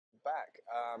back.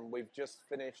 We've just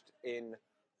finished in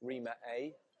Rima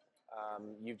A.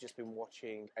 You've just been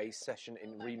watching a session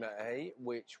in Rima A,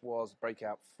 which was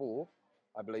Breakout 4,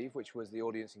 I believe, which was the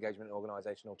Audience Engagement and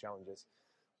Organisational Challenges.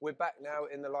 We're back now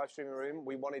in the live streaming room.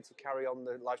 We wanted to carry on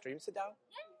the live stream. Sit down.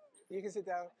 You can sit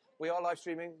down. We are live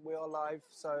streaming. We are live.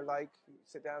 So, like,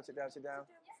 sit down, sit down, sit down.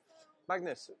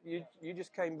 Magnus, you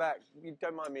just came back. You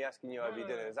don't mind me asking you over your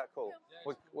dinner. Is that cool?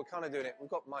 We're kind of doing it. We've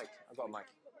got mic. I've got a mic.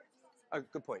 Oh,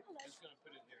 good point.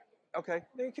 Okay.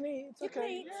 No, you can eat. It's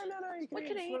okay. No, you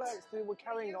can eat. Just relax. We're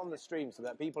carrying on the stream so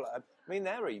that people are, I mean,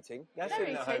 they're eating. They're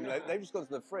sitting at home. They've just gone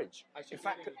to the fridge. In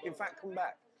fact, come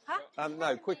back. Huh?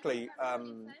 No, quickly.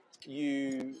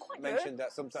 You mentioned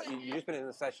that sometimes you've just been in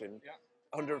a session.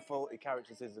 140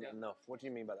 characters isn't enough. What do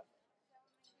you mean by that?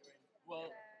 Well,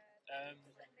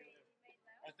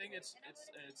 I think it's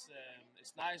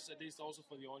nice, at least also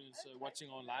for the audience watching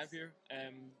on live here,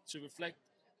 to reflect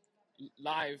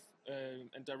live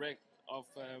and direct of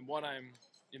what I'm,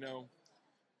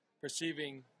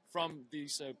 perceiving from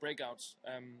these breakouts.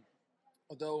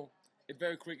 Although it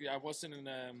very quickly, I was in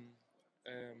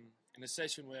a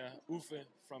session where Uffe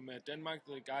from Denmark,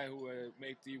 the guy who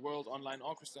made the World Online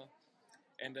Orchestra,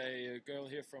 and a girl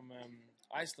here from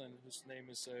Iceland, whose name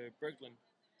is Berglund,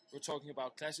 we're talking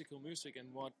about classical music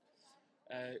and what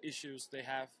issues they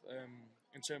have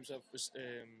in terms of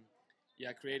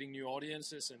creating new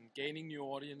audiences and gaining new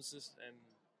audiences,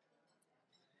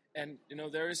 and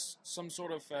there is some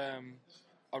sort of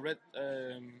a red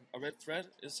thread.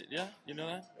 Is it? Yeah, you know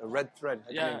that? A red thread.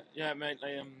 Yeah, man.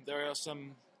 There are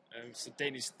some. It's a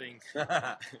Danish thing,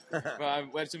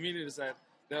 but what to me is that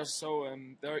there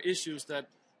are issues that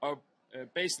are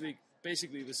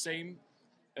basically the same.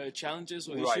 Challenges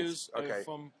or issues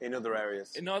from in other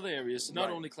areas. Not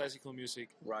only classical music.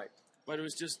 Right. But it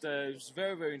was just it was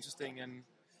very, very interesting, and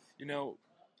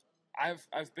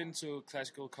I've been to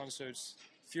classical concerts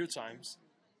a few times,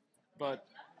 but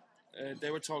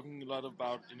they were talking a lot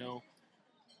about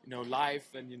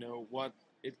life and what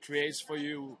it creates for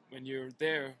you when you're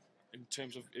there, in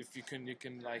terms of if you can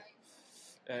like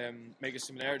make a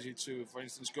similarity to, for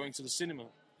instance, going to the cinema.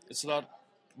 It's a lot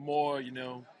more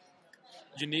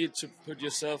you need to put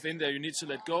yourself in there. You need to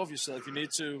let go of yourself. You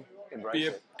need to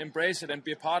embrace it and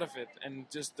be a part of it, and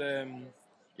just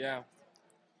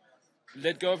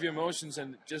let go of your emotions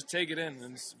and just take it in.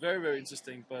 And it's very, very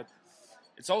interesting, but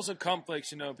it's also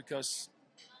complex, because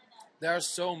there are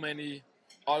so many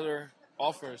other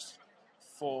offers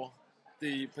for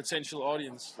the potential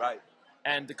audience, right?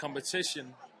 And the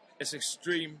competition is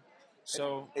extreme.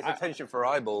 So it's attention for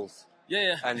eyeballs.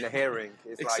 Yeah. And the hearing.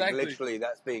 It's exactly. Like literally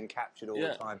that's being captured all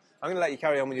the time. I'm going to let you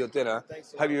carry on with your dinner.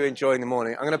 Hope you're enjoying the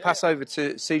morning. I'm going to pass over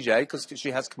to CJ because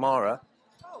she has Kamara.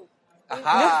 Oh.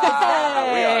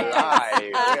 Aha! We are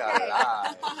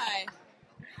live. Hi.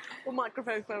 What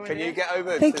microphone phone? Can you get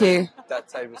over Thank to you. that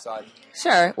table side?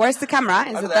 Sure. Where's the camera?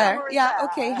 Is over it there? Yeah,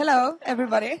 okay. Hello,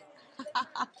 everybody.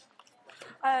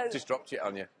 Just dropped it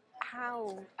on you.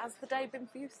 How has the day been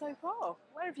for you so far?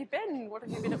 Where have you been? What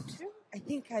have you been up to? I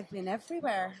think I've been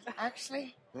everywhere,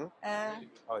 actually.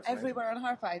 Everywhere on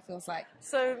Harpa, it feels like.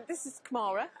 So this is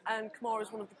Kamara, and Kamara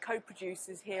is one of the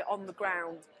co-producers here on the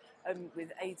ground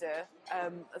with Ada.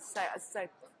 As I say,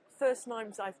 first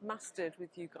names I've mastered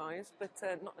with you guys, but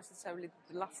not necessarily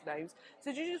the last names.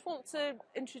 So do you just want to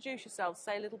introduce yourself,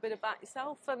 say a little bit about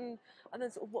yourself, and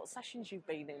then sort of what sessions you've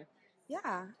been in?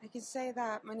 Yeah, I can say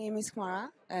that my name is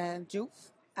Kamara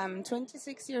Juf. I'm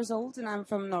 26 years old and I'm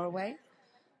from Norway.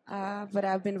 But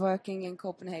I've been working in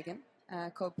Copenhagen,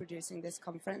 co-producing this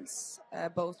conference,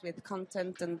 both with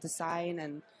content and design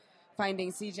and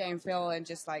finding CJ and Phil and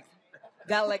just like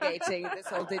delegating this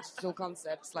whole digital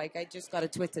concepts. Like I just got a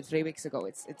Twitter 3 weeks ago.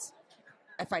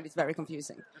 I find it very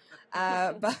confusing.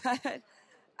 But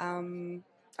I'm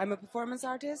a performance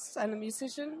artist and a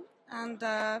musician and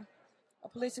a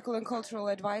political and cultural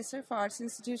advisor for arts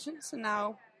institutions, and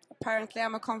now apparently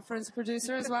I'm a conference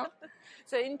producer as well.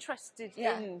 So interested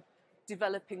in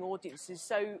developing audiences.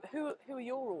 So who are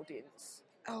your audience?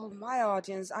 Oh, my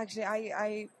audience.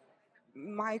 Actually,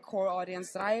 my core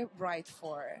audience that I write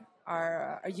for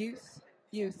are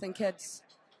youth and kids.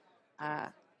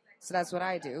 So that's what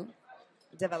I do,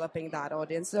 developing that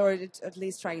audience, or at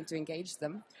least trying to engage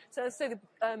them. So they've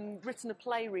written a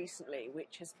play recently,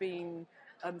 which has been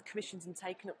commissioned and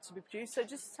taken up to be produced. So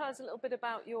just tell us a little bit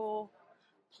about your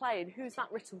play and who's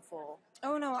that written for?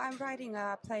 Oh no, I'm writing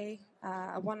a play,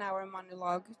 a 1-hour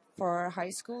monologue for high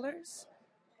schoolers.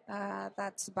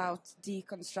 That's about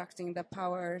deconstructing the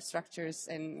power structures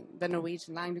in the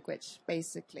Norwegian language.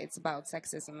 Basically, it's about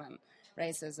sexism and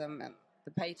racism and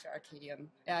the patriarchy and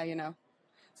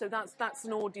So that's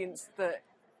an audience that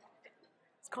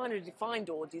it's kind of a defined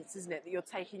audience, isn't it? That you're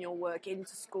taking your work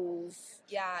into schools.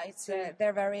 Yeah, it's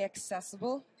they're very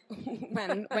accessible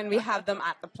when we have them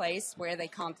at the place where they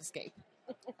can't escape,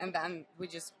 and then we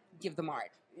just give them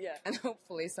art. Yeah. And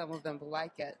hopefully some of them will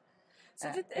like it.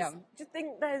 So do you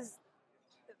think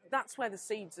that's where the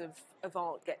seeds of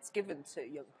art gets given to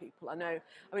young people? I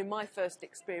mean, my first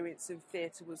experience of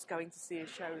theatre was going to see a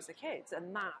show as a kid,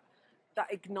 and that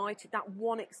ignited, that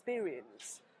one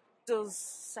experience does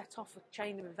set off a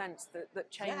chain of events that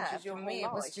changes your whole life. For me,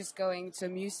 it was just going to a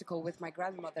musical with my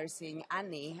grandmother, seeing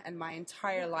Annie, and my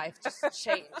entire life just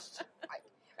changed.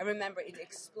 I remember it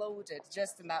exploded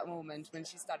just in that moment when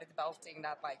she started belting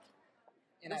that, like,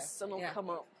 you know, the sun will come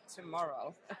up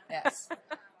tomorrow. Yes.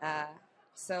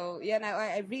 So yeah, no,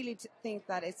 I really think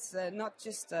that it's not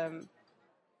just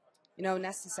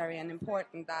necessary and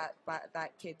important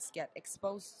that kids get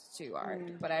exposed to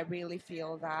art, but I really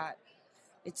feel that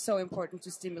it's so important to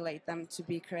stimulate them to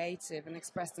be creative and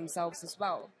express themselves as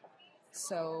well.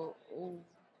 So,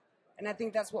 and I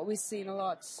think that's what we've seen a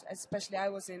lot. Especially, I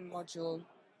was in module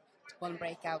 1,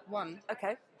 breakout 1.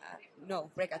 Okay. No,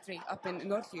 breakout 3 up in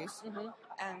Northhus,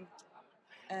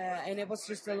 and it was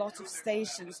just a lot of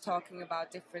stations talking about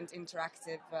different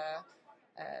interactive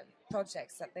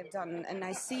projects that they've done, and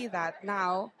I see that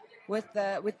now with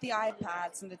the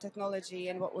iPads and the technology,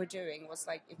 and what we're doing was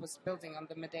like it was building on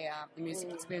the Medea, the music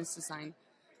experience design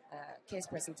case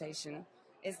presentation,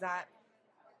 is that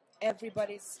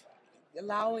everybody's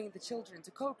allowing the children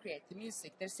to co-create the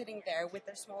music. They're sitting there with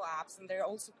their small apps and they're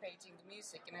also creating the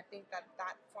music, and I think that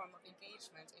form of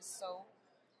engagement is so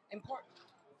important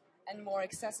and more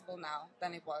accessible now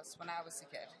than it was when I was a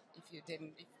kid. If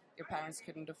your parents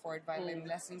couldn't afford violin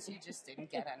lessons, you just didn't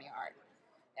get any art.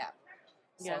 Yeah.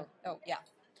 So,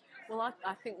 Well,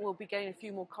 I think we'll be getting a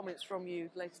few more comments from you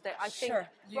later today. I think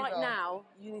right now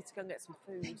you need to go and get some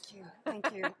food.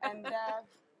 Thank you. And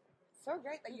so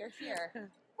great that you're here.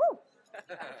 Woo!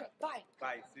 Okay, bye.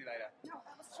 Bye. See you later. No,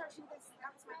 I was charging this.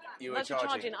 That was my plan. You were Loads of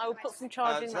charging. I will put some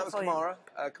charging. So that was Kamara.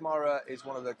 Kamara is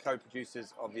one of the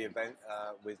co-producers of the event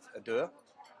with Adur.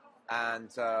 And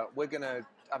we're going to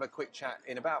have a quick chat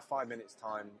in about 5 minutes'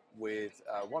 time with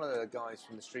one of the guys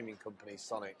from the streaming company,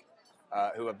 Sonic,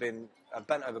 who have been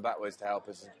bent over backwards to help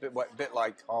us. A bit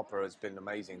like Harper has been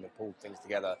amazing. They pulled things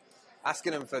together.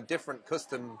 Asking them for different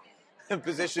custom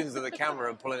positions of the camera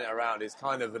and pulling it around is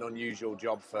kind of an unusual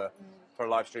job for a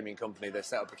live streaming company. They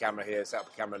set up a camera here, set up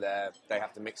a camera there. They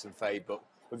have to mix and fade, but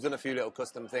we've done a few little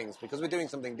custom things because we're doing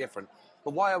something different.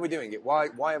 But why are we doing it?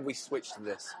 Why have we switched to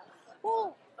this?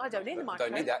 Well, I don't need the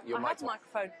microphone. Don't need that. I have the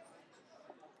microphone.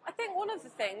 I think one of the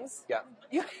things... Yeah.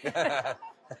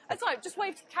 That's right, just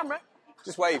wave to the camera.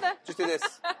 Just wave. Just do this.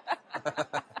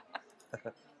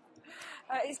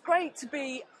 It's great to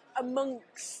be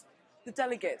amongst the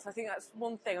delegates. I think that's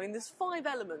one thing. I mean, there's 5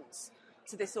 elements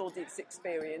to this audience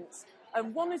experience.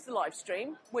 And one is the live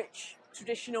stream, which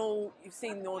traditional, you've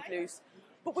seen Nordlus.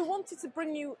 But we wanted to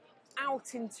bring you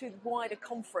out into the wider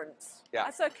conference. Yeah.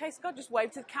 That's okay, Scott. Just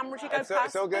wave to the camera as you go past.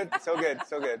 It's all good. It's all good.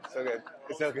 It's all good. It's all good.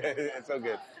 It's all good. It's all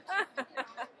good.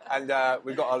 And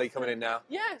we've got Ollie coming in now.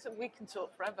 Yeah, so we can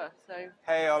talk forever. So.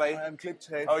 Hey, Ollie. I'm clipped.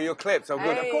 Hey. Oh, you're clipped. Oh,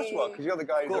 good. Hey. Of course you are, because you're the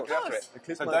guy who looked after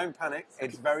it. So don't panic.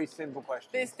 It's very simple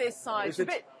questions. This side. It's a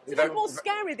bit more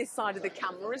scary, this side of the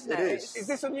camera, isn't it? It is. Is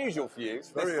this unusual for you?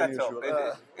 Very this unusual.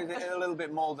 Is it a little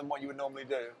bit more than what you would normally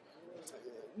do?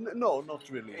 No, not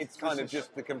really. It's kind of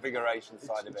just the configuration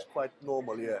side of It's it. quite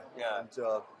normal, yeah. Yeah.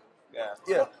 And,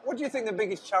 Yeah. What do you think the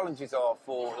biggest challenges are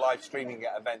for live streaming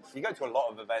at events? You go to a lot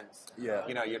of events. Yeah.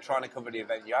 You know, you're trying to cover the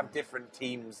event. You have different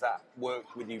teams that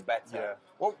work with you better. Yeah.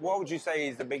 What would you say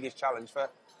is the biggest challenge for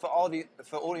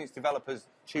audience developers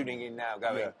tuning in now,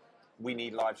 going, we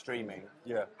need live streaming?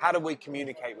 Yeah. How do we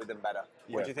communicate with them better?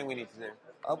 What Yeah. do you think we need to do?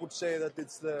 I would say that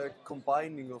it's the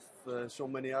combining of so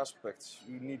many aspects.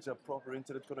 You need a proper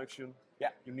internet connection.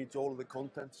 Yeah. You need all the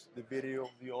content, the video,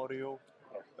 the audio,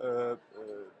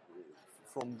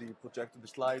 from the projector, the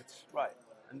slides. Right.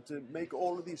 And to make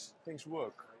all of these things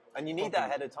work. And you need that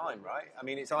ahead of time, right? I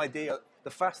mean, it's ideal.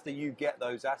 The faster you get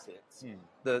those assets,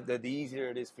 the easier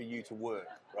it is for you to work,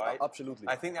 right? Absolutely.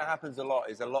 I think that happens a lot.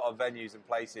 Is a lot of venues and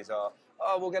places are,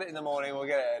 we'll get it in the morning, we'll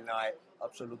get it at night.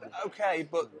 Absolutely. Okay,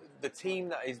 but the team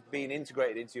that is being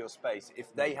integrated into your space,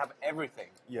 if they have everything,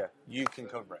 you can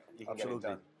cover it. You can Absolutely.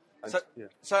 get it done.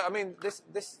 So I mean, this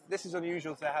is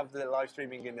unusual to have the live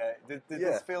streaming in there. Does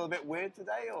this feel a bit weird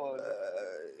today, or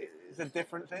it's a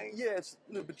different thing? Yeah, it's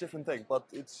a little bit different thing, but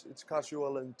it's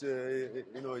casual and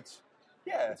it's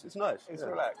nice. It's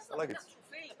relaxed. I like it.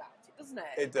 doesn't it?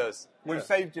 It does. We've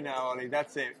saved you now, Ollie.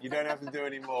 That's it. You don't have to do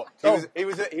any more. Oh. He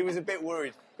was a bit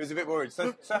worried. He was a bit worried.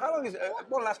 So how long is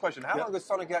one last question? How long has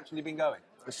Sonic actually been going?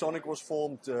 Sonic was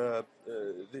formed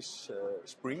this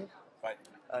spring, Right.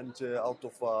 and out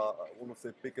of one of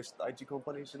the biggest IT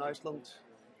companies in Iceland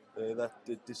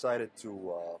that decided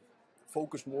to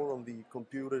focus more on the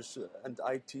computers and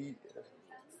IT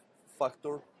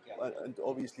factor, and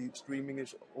obviously streaming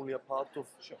is only a part of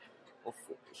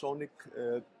Sonic.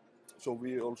 So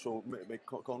we also make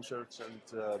concerts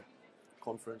and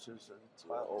conferences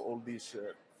and all these.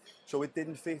 So it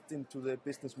didn't fit into the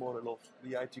business model of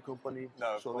the IT company.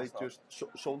 No, of so course they not.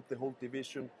 just sold the whole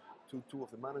division to two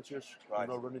of the managers who Right.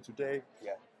 are now running today.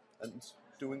 Yeah. And it's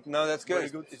doing No, that's good. very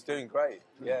good. It's doing great.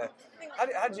 Yeah.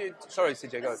 How do you? Sorry,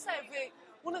 CJ, go. As I say,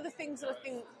 one of the things that I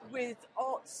think with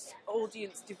arts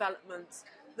audience development,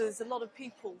 there's a lot of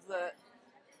people that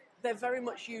they're very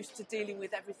much used to dealing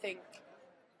with everything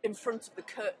in front of the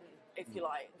curtain, if you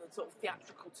like, the sort of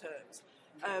theatrical terms.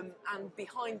 And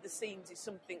behind the scenes is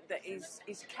something that is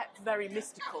kept very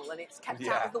mystical, and it's kept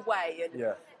out of the way,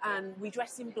 and we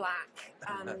dress in black,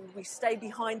 and we stay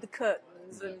behind the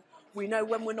curtains, and we know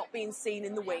when we're not being seen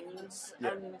in the wings.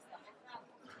 And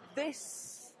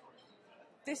this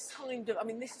kind of, I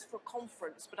mean, this is for a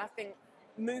conference, but I think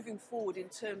moving forward in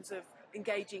terms of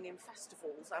engaging in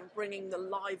festivals and bringing the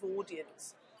live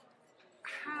audience,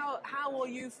 how are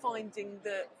you finding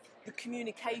the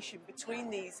communication between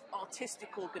these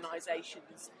artistic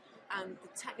organisations and the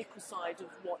technical side of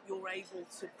what you're able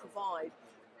to provide?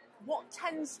 What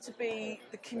tends to be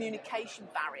the communication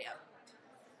barrier?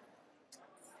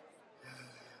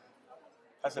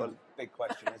 That's a big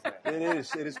question, isn't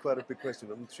it? It is quite a big question.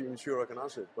 I'm not even sure I can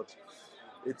answer it, but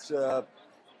it's.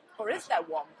 Or is there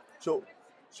one? So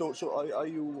are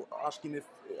you asking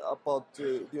about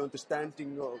the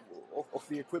understanding of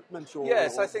the equipment? Or,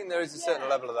 Yes, I think there is a certain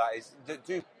level of that. Is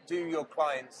do your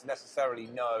clients necessarily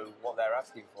know what they're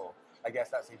asking for? I guess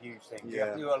that's a huge thing. You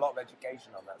have to do a lot of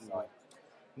education on that side.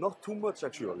 Not too much,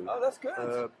 actually. Oh, that's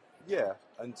good. Yeah,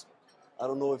 and I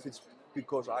don't know if it's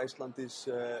because Iceland is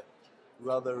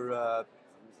rather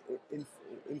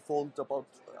informed about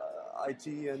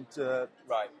IT, and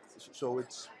Right. so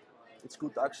it's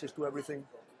good access to everything.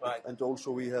 Right. And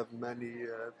also we have many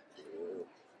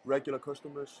regular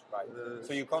customers. Right.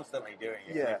 So you're constantly doing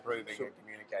it, improving and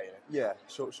communicating. Yeah.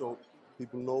 So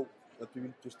people know that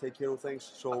we just take care of things.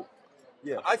 So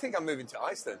yeah. I think I'm moving to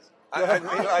Iceland. I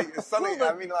mean, like something.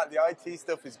 I mean, like the IT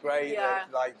stuff is great. Yeah.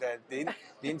 Like the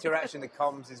interaction, the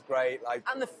comms is great. Like,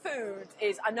 And the food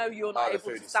is, I know you're not the able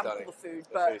food to is sample stunning. the food, The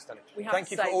but food is stunning. we have Thank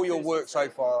to you for say all the your food's work so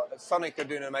stunning. far. Sonic are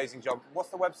doing an amazing job. What's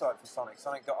the website for Sonic?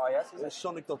 Sonic.is, is it?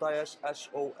 Sonic.is,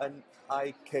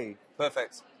 SONIK.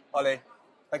 Perfect. Ollie,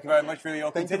 thank you very much for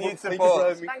your continued Thank you support. for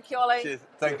having me. Thank you, Ollie. Cheers.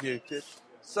 Thank you. Cheers.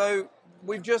 So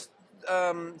we've just,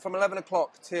 from 11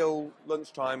 o'clock till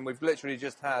lunchtime, we've literally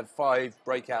just had 5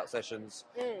 breakout sessions.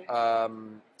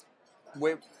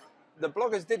 The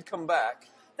bloggers did come back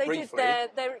They briefly.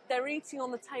 did. They're eating on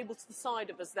the table to the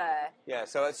side of us there. Yeah,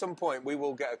 so at some point we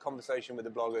will get a conversation with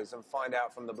the bloggers and find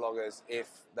out from the bloggers if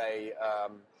they,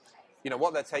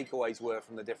 what their takeaways were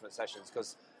from the different sessions.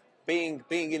 Because being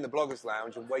in the bloggers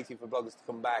lounge and waiting for bloggers to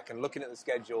come back and looking at the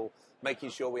schedule,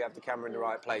 making sure we have the camera in the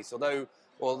right place. Although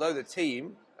the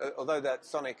team, although that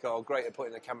Sonic are great at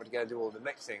putting the camera together, do all the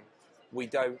mixing, we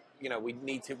don't. We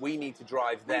need to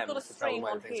drive them We've got a to tell them stream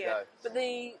where on things here, go. but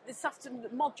this afternoon,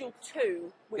 module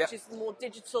 2, which is the more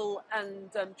digital and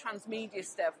transmedia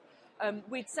stuff,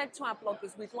 we'd said to our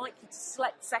bloggers we'd like you to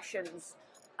select sessions,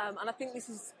 and I think this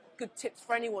is good tips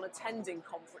for anyone attending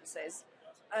conferences,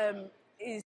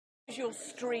 is your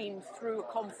stream through a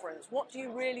conference. What do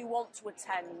you really want to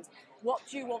attend? What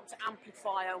do you want to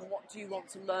amplify, and what do you want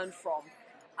to learn from?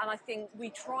 And I think we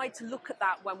tried to look at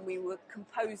that when we were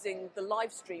composing the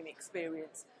live stream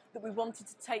experience, that we wanted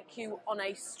to take you on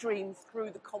a stream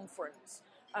through the conference.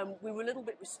 We were a little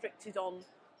bit restricted on,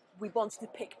 we wanted to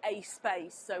pick a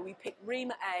space, so we picked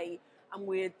REMA A, and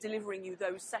we're delivering you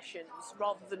those sessions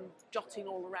rather than jotting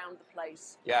all around the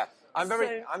place. Yeah, I'm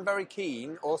very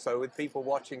keen also with people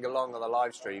watching along on the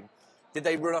live stream. Did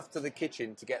they run off to the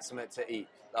kitchen to get something to eat?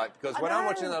 Because when I'm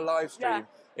watching a live stream,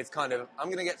 it's kind of, I'm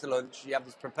going to get to lunch. You have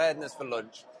this preparedness for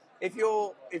lunch. If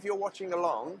you're watching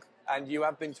along and you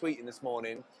have been tweeting this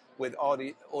morning with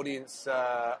audience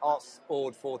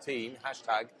ArtsAud14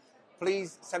 hashtag,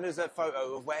 please send us a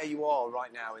photo of where you are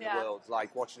right now in the world,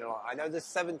 like watching along. I know there's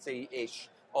 70-ish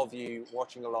of you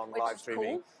watching along live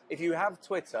streaming. Cool. If you have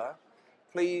Twitter,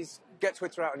 please get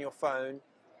Twitter out on your phone.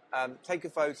 Take a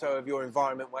photo of your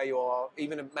environment where you are,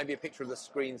 even maybe a picture of the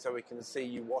screen so we can see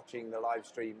you watching the live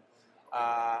stream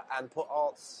and put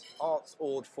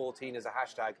artsord14 as a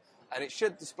hashtag, and it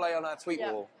should display on our tweet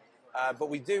wall. But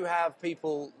we do have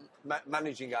people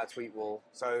managing our tweet wall,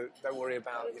 so don't worry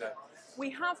about, you know. We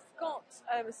have got,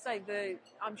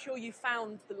 I'm sure you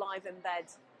found the live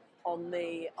embed on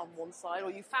one side,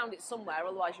 or you found it somewhere,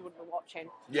 otherwise you wouldn't be watching.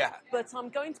 Yeah. But I'm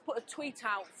going to put a tweet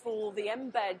out for the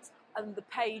embed and the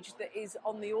page that is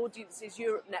on the Audiences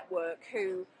Europe network,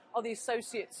 who are the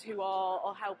associates who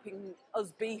are helping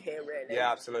us be here, really.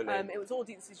 Yeah, absolutely. It was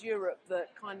Audiences Europe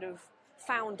that kind of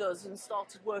found us and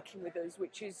started working with us,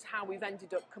 which is how we've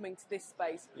ended up coming to this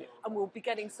space. Yeah. And we'll be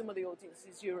getting some of the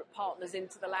Audiences Europe partners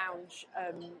into the lounge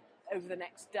over the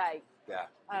next day. Yeah.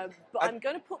 But I'm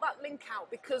going to put that link out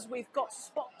because we've got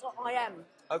spot.im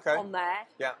on there.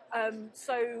 Yeah.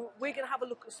 So we're going to have a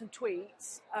look at some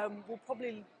tweets. We'll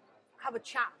probably have a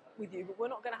chat with you, but we're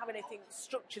not going to have anything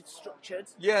structured.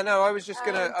 Yeah, no, I was just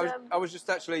going to, I was just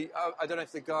actually, I don't know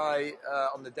if the guy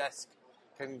on the desk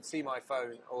can see my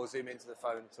phone or zoom into the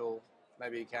phone at all.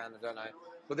 Maybe he can, I don't know.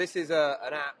 But this is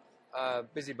an app,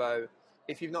 BusyBow.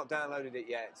 If you've not downloaded it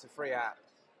yet, it's a free app.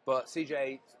 But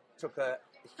CJ took a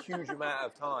huge amount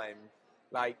of time,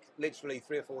 like literally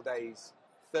 3 or 4 days,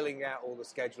 filling out all the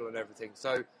schedule and everything.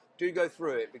 So do go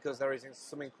through it, because there is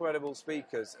some incredible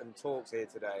speakers and talks here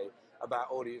today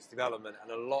about audience development,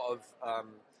 and a lot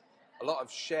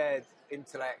of shared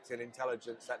intellect and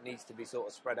intelligence that needs to be sort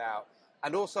of spread out.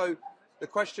 And also the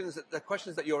questions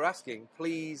that you're asking,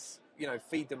 please, you know,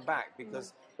 feed them back,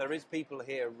 because there is people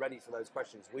here ready for those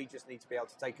questions. We just need to be able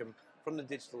to take them from the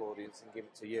digital audience and give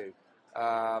it to you.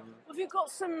 Have you got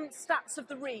some stats of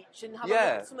the reach and have a look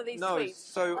at some of these tweets?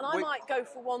 So and I might go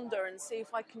for wander and see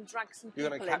if I can drag some people. You're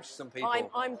going to catch some people.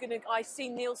 I see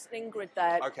Nielsen Ingrid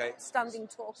there, standing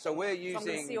tall. So we're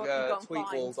using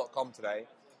tweetwall.com today,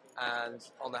 and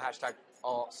on the hashtag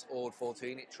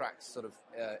artsord14, it tracks sort of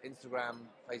Instagram,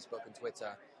 Facebook, and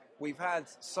Twitter. We've had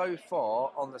so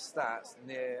far on the stats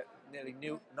nearly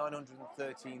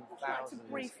 913,000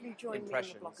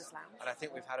 impressions, and I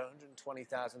think we've had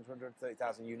 120,000,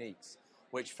 130,000 uniques,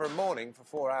 which for a morning for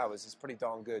 4 hours is pretty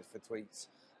darn good for tweets.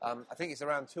 I think it's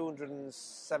around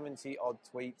 270 odd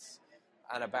tweets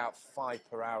and about 5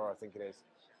 per hour, I think it is.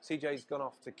 CJ's gone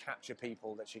off to capture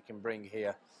people that she can bring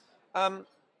here.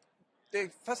 The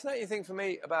fascinating thing for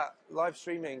me about live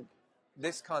streaming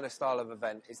this kind of style of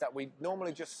event is that we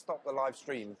normally just stop the live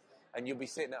stream and you'll be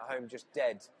sitting at home just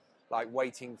dead, like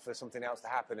waiting for something else to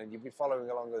happen, and you'll be following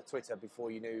along with Twitter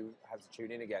before you knew how to tune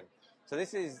in again. So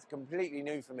this is completely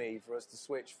new for me, for us to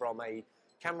switch from a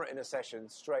camera in a session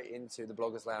straight into the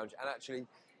Bloggers Lounge and actually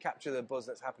capture the buzz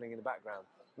that's happening in the background.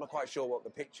 I'm not quite sure what the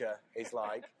picture is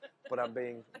like, but I'm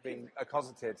being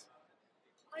accosted.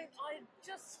 I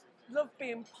just love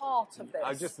being part of this.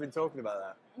 I've just been talking about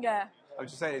that. Yeah. I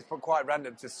was just saying it's quite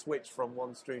random to switch from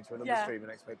one stream to another stream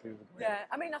and expect people to come in. Yeah,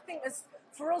 I mean, I think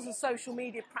for us as social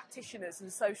media practitioners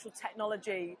and social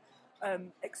technology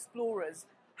explorers,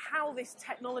 how this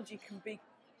technology can be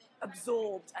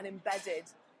absorbed and embedded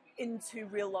into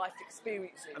real-life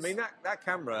experiences. I mean, that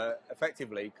camera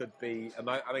effectively could be... I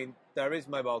mean, there is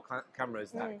mobile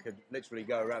cameras that could literally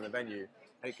go around the venue,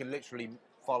 and it can literally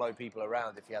follow people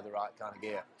around if you had the right kind of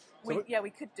gear. So we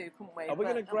could do, couldn't we? Are we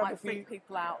going to grab a few... freak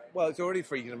people out. Well, it's already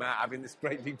freaking them out having this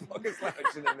great big Bloggers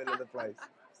Lounge in the middle of the place.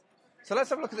 So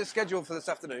let's have a look at the schedule for this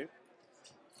afternoon.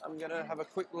 I'm going to have a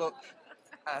quick look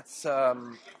at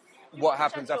what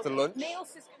happens after lunch.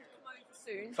 Niels is going to come over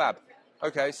soon. Fab.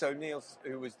 Okay, so Niels,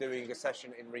 who was doing a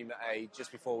session in Rima A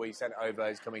just before we sent it over,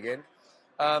 is coming in.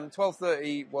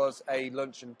 12:30 was a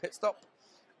lunch and pit stop,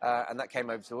 and that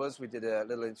came over to us. We did a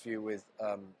little interview with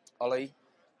Ollie.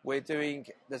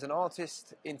 There's an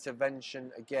artist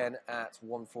intervention again at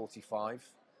 1:45,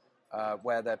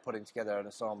 where they're putting together an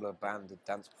ensemble, a band, a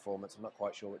dance performance. I'm not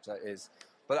quite sure which that is.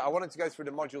 But I wanted to go through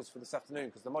the modules for this afternoon,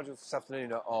 because the modules this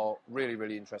afternoon are really,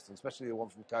 really interesting, especially the one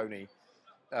from Coney.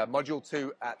 Module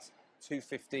 2 at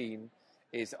 2:15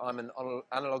 is I'm an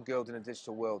analog girl in a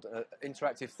digital world,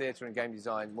 interactive theatre and game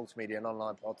design, multimedia and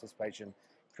online participation,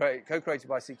 co-created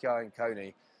by CKI and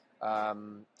Coney.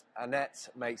 Annette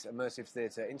makes immersive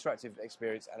theatre, interactive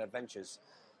experience and adventures.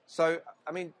 So,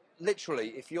 I mean, literally,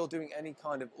 if you're doing any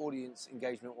kind of audience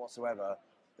engagement whatsoever,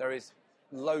 there is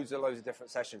loads of different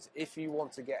sessions. If you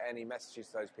want to get any messages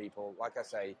to those people, like I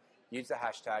say, use the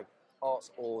hashtag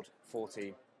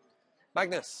artsord14.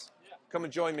 Magnus, come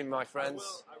and join me, my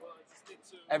friends. I will.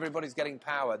 Everybody's getting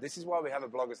power. This is why we have a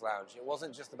Bloggers Lounge. It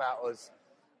wasn't just about us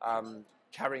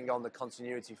carrying on the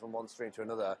continuity from one stream to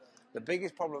another. The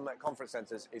biggest problem at conference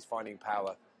centres is finding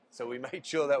power. So we made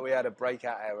sure that we had a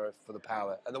breakout area for the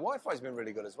power. And the Wi-Fi's been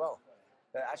really good as well.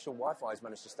 The actual Wi-Fi's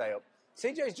managed to stay up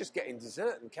CJ's just getting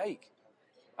dessert and cake.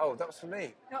 Oh, that was for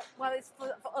me. No, well, it's for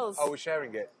us. Oh, we're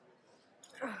sharing it.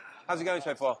 How's it going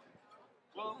so far?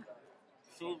 Well,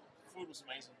 food was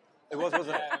amazing. It was,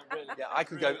 wasn't it? Yeah, really. Yeah, I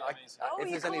could really go. amazing. Oh, If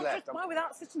you there's can't any left, drink more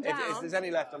without sitting if down. there's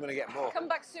any left, I'm going to get more. Come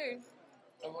back soon.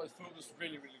 Oh, well, food was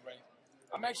really, really great.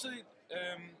 I'm actually.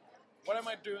 What am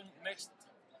I doing next?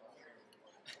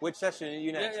 Which session are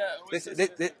you next? Yeah, This, which this,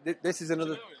 session? this is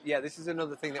another. Do you know it? Yeah, this is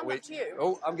another thing that Come we. back to you.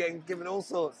 Oh, I'm getting given all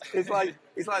sorts. It's like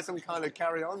some kind of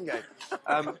carry-on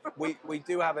game. We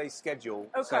do have a schedule,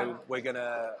 Okay. so we're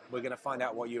gonna find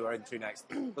out what you are into next.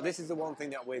 But this is the one thing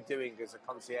that we're doing as a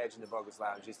concierge in the Vloggers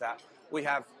Lounge is that we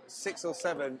have 6 or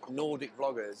 7 Nordic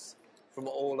vloggers from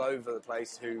all over the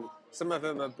place. Who some of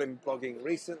them have been blogging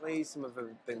recently, some of them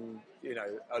have been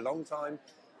a long time,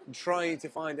 trying to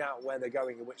find out where they're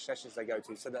going and which sessions they go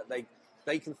to, so that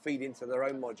they can feed into their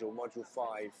own module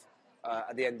 5,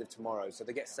 at the end of tomorrow. So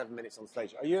they get 7 minutes on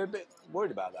stage. Are you a bit worried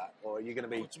about that? Or are you going to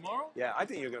be... Oh, tomorrow? Yeah, I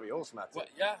think you're going to be awesome at it. Well,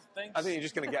 yeah, thanks. I think you're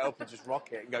just going to get up and just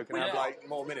rock it and go, can I have, Yeah. like,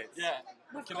 more minutes? Yeah.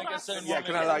 We've Can got I our get 7 Yeah, more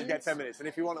can I, minutes? like, get 10 minutes? And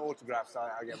if you want autographs, I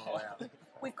get my way out.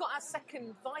 We've got our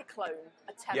second Viclone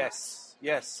attempt.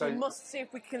 Yes. So, We must see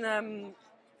if we can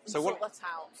So sort what- that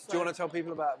out. do you want to tell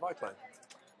people about Viclone?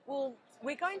 Well,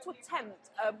 we're going to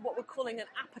attempt what we're calling an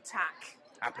app attack.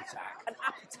 App attack. An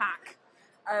app attack,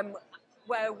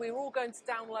 where we're all going to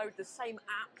download the same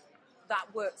app that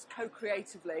works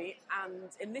co-creatively, and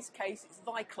in this case it's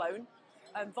Viclone,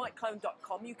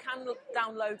 viclone.com. You can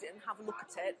download it and have a look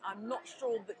at it. I'm not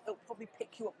sure that it'll probably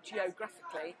pick you up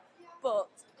geographically, but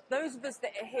those of us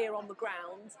that are here on the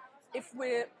ground, if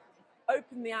we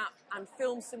open the app and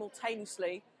film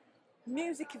simultaneously,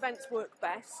 music events work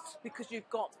best because you've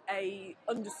got a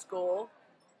underscore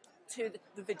to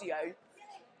the video.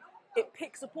 It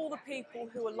picks up all the people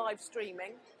who are live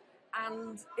streaming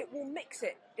and it will mix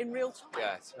it in real time.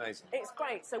 Yeah, it's amazing. It's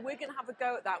great. So we're going to have a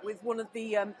go at that with one of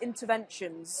the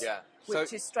interventions, Yeah.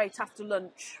 which is straight after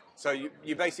lunch. So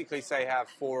you basically say have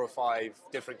 4 or 5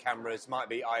 different cameras, might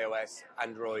be iOS,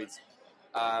 Android.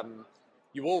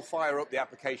 You all fire up the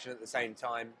application at the same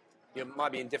time. You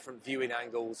might be in different viewing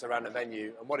angles around a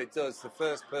venue. And what it does, the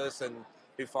first person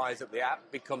who fires up the app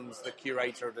becomes the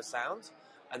curator of the sound,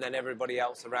 and then everybody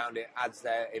else around it adds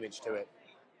their image to it.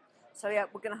 So yeah,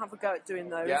 we're going to have a go at doing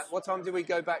those. Yeah. What time do we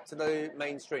go back to the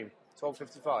mainstream?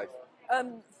 12:55.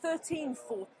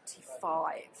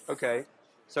 13:45. Okay.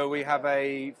 So we have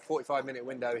a 45-minute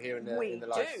window here in the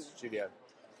live do. studio.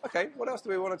 Okay. What else do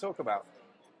we want to talk about?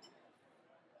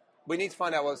 We need to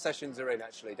find out what sessions are in,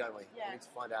 actually, don't we? Yeah. We need to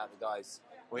find out the guys.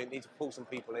 We need to pull some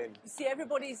people in. You see,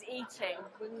 everybody's eating.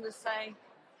 We're going to say,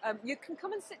 you can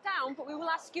come and sit down, but we will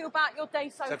ask you about your day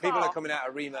so far. So people are coming out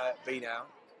of Rima B now,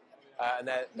 and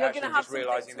they're You're actually gonna have just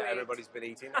realising something that to eat. everybody's been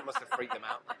eating. That must have freaked them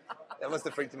out. That must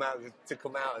have freaked them out to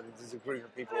come out, and there's a group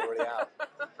of people already out.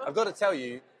 I've got to tell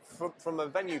you, from a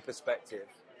venue perspective,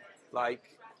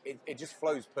 like, it just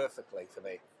flows perfectly for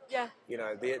me. Yeah. You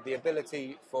know, the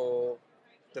ability for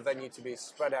the venue to be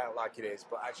spread out like it is,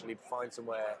 but actually find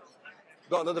somewhere.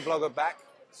 Got another blogger back.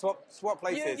 Swap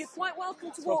places. You're quite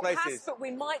welcome to Swap walk places. past, but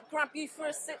we might grab you for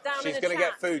a sit down. She's going to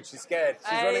get food. She's scared. She's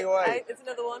Hey, running away. Hey, there's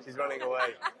another one. She's running away.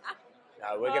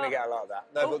 No, we're going to get a lot of that.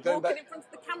 No, but going walking back, in front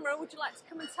of the camera, would you like to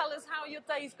come and tell us how your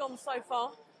day's gone so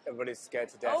far? everybody's scared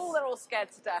to death. Oh, they're all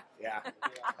scared to death. Yeah.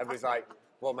 Everybody's like,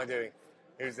 what am I doing?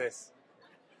 Who's this?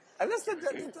 And that's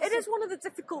It is one of the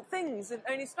difficult things,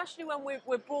 and especially when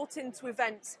we're brought into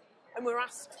events and we're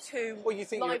asked to Well, you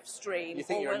think live stream. You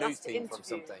think or you're a we're news asked to team from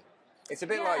interview. something. It's a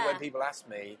bit like when Yeah. people ask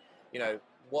me, you know,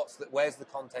 where's the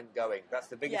content going? That's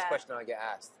the biggest Yeah. question I get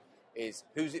asked is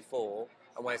who's it for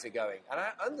and where's it going? And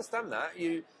I understand that.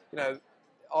 You know,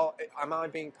 am I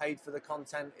being paid for the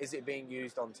content? Is it being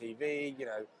used on TV? You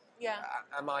know, Yeah.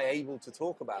 am I able to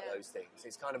talk about Yeah. those things?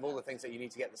 It's kind of all the things that you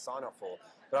need to get the sign off for.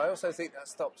 But I also think that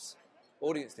stops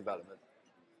audience development.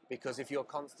 Because if you're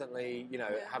constantly, you know,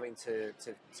 Yeah. having to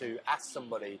ask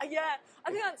somebody, Yeah,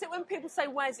 I think that's it. When people say,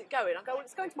 "Where's it going?" I go, "Well,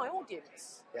 it's going to my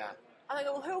audience." yeah. And they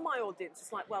go, "Well, who are my audience?"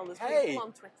 It's like, "Well, there's Hey. people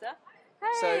on Twitter."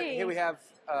 Hey. So here we have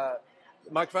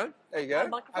microphone. There you go.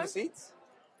 Microphone. Have a seat.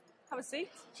 Have a seat.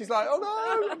 She's like, oh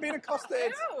no, I'm being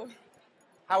accosted. Oh.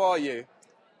 How are you?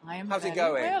 I am How's it very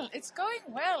going? Well, it's going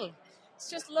well. It's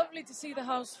just lovely to see the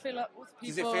house fill up with people.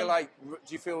 Does it feel like?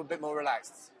 Do you feel a bit more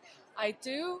relaxed? I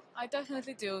do. I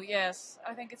definitely do. Yes,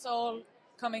 I think it's all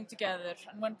coming together,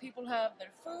 and when people have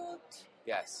their food,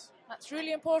 Yes. that's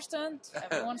really important.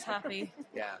 Everyone's happy.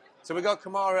 Yeah. So we got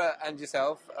Kamara and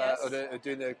yourself Yes. are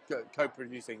doing the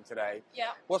co-producing today.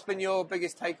 Yeah. What's been your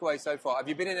biggest takeaway so far? Have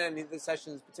you been in any of the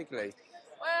sessions particularly?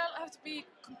 Well, I have to be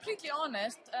completely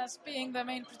honest. As being the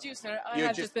main producer, I You're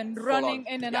have just just been full running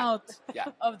on. in and Yeah. out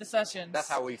Yeah. of the sessions. That's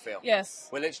how we feel. Yes.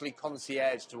 We're literally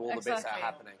concierge to all the bits that are Exactly.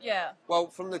 happening. Yeah. Well,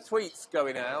 from the tweets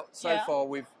going out, so Yeah. far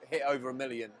we've hit over 1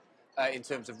 million in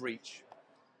terms of reach,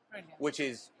 Brilliant. which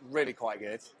is really quite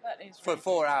good. That is For really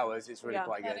 4 hours, it's really Yeah.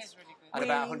 quite That good. is really good. And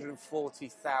about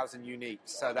 140,000 uniques.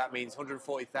 So that means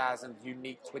 140,000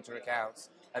 unique Twitter accounts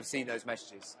have seen those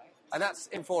messages. And that's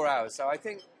in 4 hours. So I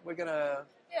think we're going to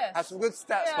Yes. have some good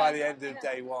stats Yeah. by the end of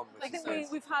day one. I Which think is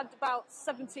nice. we've had about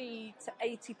 70 to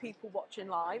 80 people watching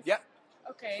live. Yep.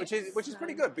 Okay. Which is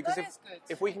pretty good, because That is good.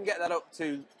 if we can get that up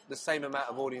to the same amount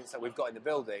of audience that we've got in the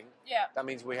building, Yeah. that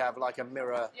means we have like a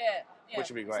mirror. Yeah. Yeah. Which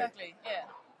would be great. Exactly. Yeah.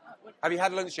 Have you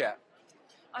had lunch yet?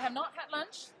 I have not had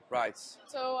lunch, Right.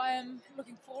 so I am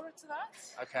looking forward to that.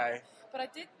 Okay. But I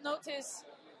did notice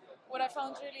what I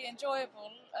found really enjoyable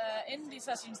in the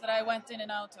sessions that I went in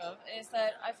and out of is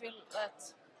that I feel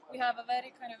that we have a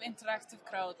very kind of interactive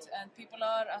crowd, and people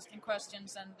are asking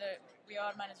questions, and we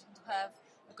are managing to have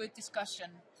a good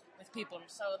discussion with people.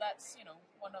 So that's,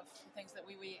 one of the things that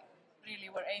we really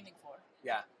were aiming for.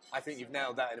 Yeah. I think you've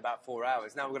nailed that in about 4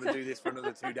 hours. Now we're going to do this for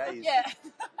another 2 days. Yeah.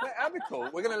 Well, that'd be cool.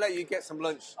 We're going to let you get some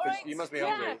lunch All because right. you must be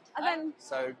Yeah, hungry. and then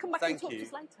So come back thank and talk you. to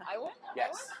us later. I will.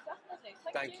 Yes.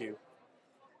 Definitely. Thank you.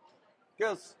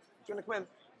 Girls, do you want to come in?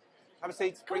 Have a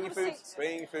seat. Bring your have a food. seat.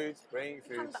 Bring your food. Bring your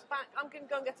food. Hand that back. I'm going to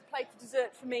go and get a plate of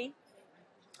dessert for me.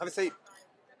 Have a seat.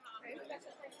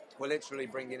 We're literally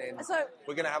bringing in. So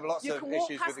We're going to have lots you of can walk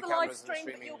issues past with the the live cameras stream, and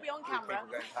but streaming. you'll be on with camera.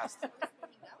 people going past.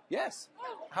 Yes.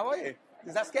 How are you?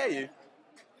 Does that scare you?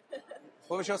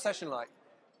 What was your session like?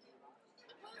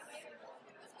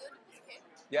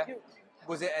 Yeah.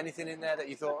 Was it anything in there that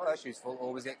you thought, oh, that's useful,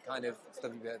 or was it kind of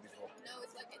stuff you've heard before? No,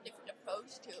 it's like a different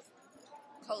approach to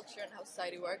culture and how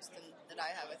society works than that I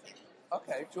have, I think.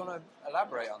 Okay. Do you want to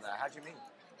elaborate on that? How do you mean?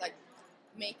 Like,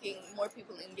 making more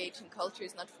people engage in culture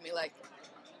is not for me like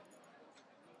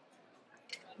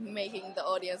making the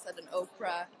audience at an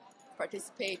opera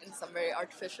participate in some very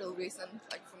artificial reason.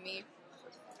 Like, for me,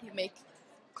 you make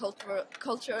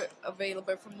culture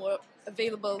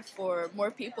available for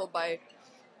more people by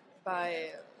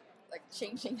like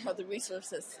changing how the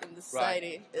resources in the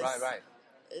society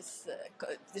is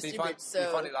distributed. So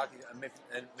you find it like a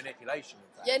manipulation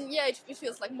of that? Yeah, it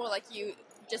feels like more like you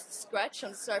just scratch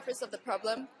on the surface of the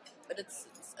problem, but the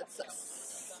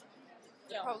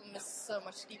problem is so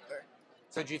much deeper.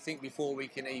 So do you think before we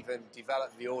can even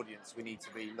develop the audience, we need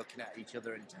to be looking at each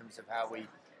other in terms of how we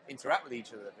interact with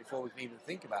each other before we can even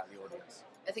think about the audience?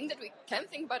 I think that we can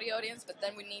think about the audience, but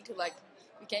then we need to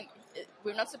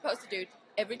we're not supposed to do it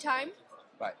every time.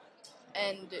 Right.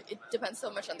 And it depends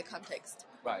so much on the context.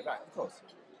 Right, of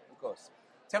course.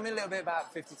 Tell me a little bit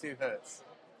about 52 Hertz.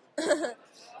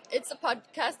 It's a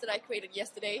podcast that I created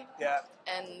yesterday. Yeah.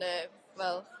 And,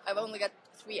 I've only got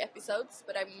 3 episodes,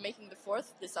 but I'm making the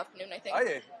 4th this afternoon, I think. Are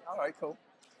you? All right, cool.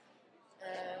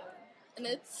 And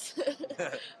it's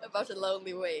about a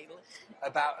lonely whale.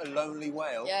 About a lonely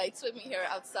whale? Yeah, it's swimming here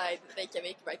outside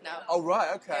Reykjavik right now. Oh,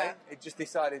 right, okay. Yeah. It just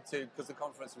decided to, because the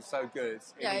conference was so good,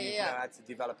 it needed to know how to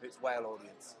develop its whale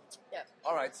audience. Yeah.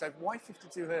 All right, so why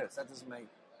 52 Hertz? That doesn't make...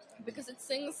 Because it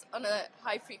sings on a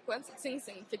high frequency. It sings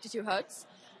in 52 hertz.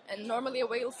 And normally a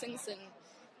whale sings in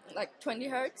like 20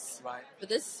 hertz. Right. But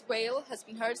this whale has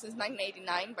been heard since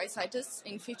 1989 by scientists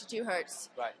in 52 hertz.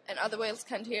 Right. And other whales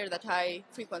can't hear that high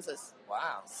frequencies.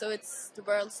 Wow. So it's the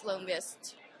world's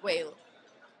loneliest whale.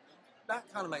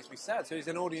 That kind of makes me sad. So it's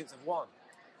an audience of one.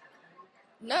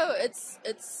 No, it's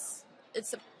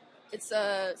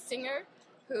a singer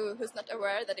who's not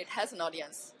aware that it has an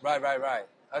audience. Right.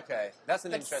 Okay, that's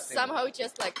an But interesting... somehow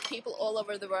just like people all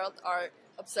over the world are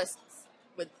obsessed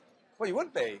with... Well, you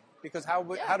would be, because how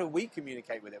do we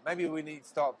communicate with it? Maybe we need to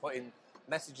start putting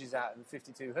messages out in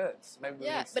 52 hertz. Maybe we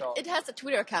need to start... but it has a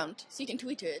Twitter account, so you can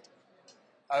tweet to it.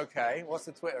 Okay, what's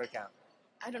the Twitter account?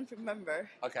 I don't remember.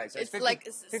 Okay, so It's 50, like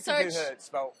 52 search- hertz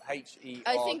spelled Hertz,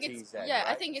 I think it's right?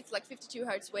 I think it's like 52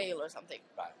 hertz whale or something.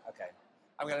 Right, okay.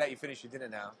 I'm going to let you finish your dinner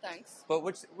now. Thanks. But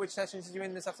which sessions did you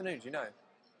in this afternoon? Do you know?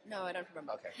 No, I don't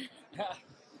remember. Okay.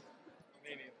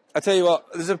 I tell you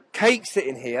what, there's a cake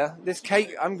sitting here. This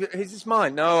cake, is this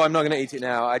mine? No, I'm not going to eat it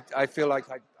now. I feel like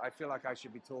I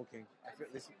should be talking.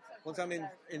 Once I'm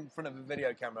in front of a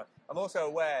video camera, I'm also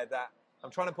aware that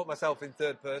I'm trying to put myself in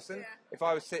third person. Yeah. If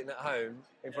I was sitting at home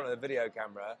in front of the video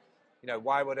camera,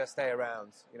 why would I stay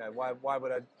around? Why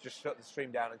would I just shut the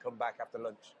stream down and come back after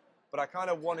lunch? But I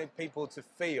kind of wanted people to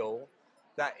feel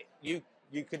that you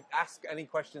could ask any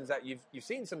questions that you've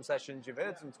seen some sessions, you've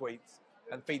heard some tweets,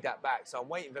 and feed that back. So I'm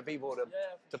waiting for people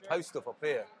to post stuff up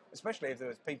here, especially if there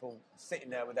was people sitting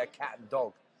there with their cat and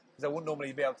dog. because I wouldn't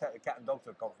normally be able to take the cat and dog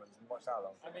to a conference and watch that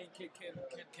long. I mean,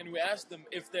 can we ask them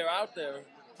if they're out there?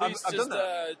 Please I've just done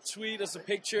that. tweet us a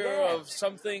picture Yeah. of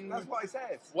something. That's what I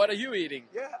said. What are you eating?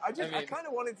 Yeah, I mean- kind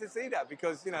of wanted to see that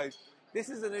because, you know, this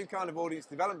is a new kind of audience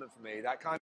development for me, that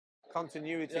kind of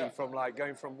continuity Yeah. from like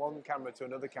going from one camera to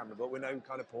another camera, but with no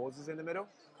kind of pauses in the middle.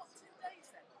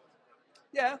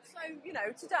 Yeah. So, you know,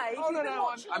 today, Oh, if you've been I'm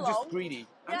watching just along, greedy.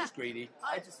 I'm Yeah. just greedy.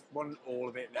 I just want all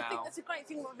of it I think now. that's a great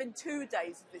thing within 2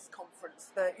 days of this conference,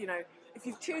 that, you know, if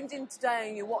you've tuned in today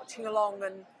and you're watching along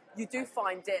and you do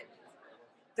find it,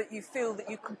 that you feel that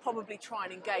you can probably try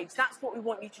and engage, that's what we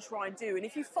want you to try and do. And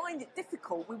if you find it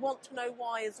difficult, we want to know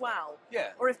why as well.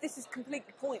 Yeah. Or if this is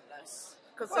completely pointless.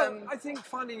 Because Well, I think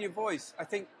finding your voice, I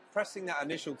think pressing that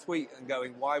initial tweet and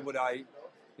going, why would I, you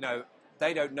know,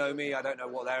 they don't know me, I don't know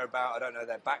what they're about, I don't know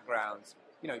their backgrounds.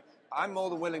 You know, I'm more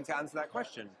than willing to answer that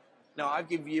question. Now, I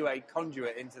give you a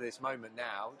conduit into this moment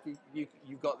now.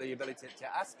 You've got the ability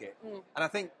to ask it. And I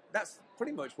think that's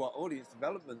pretty much what audience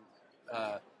development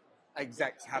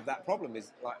execs have that problem,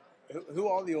 is like, who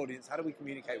are the audience? How do we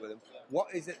communicate with them?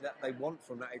 What is it that they want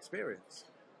from that experience?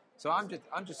 So I'm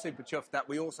just super chuffed that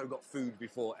we also got food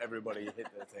before everybody hit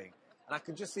the thing. And I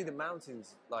can just see the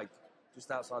mountains, like, just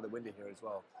outside the window here as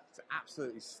well. It's an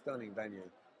absolutely stunning venue.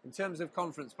 In terms of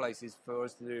conference places for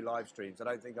us to do live streams, I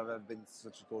don't think I've ever been to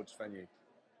such a gorgeous venue.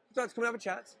 Would you like to come and have a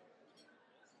chat?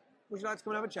 Would you like to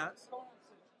come and have a chat? Come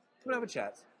and have a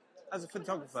chat. As a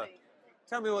photographer,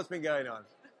 tell me what's been going on.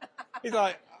 He's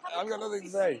like, I've got nothing to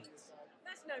say.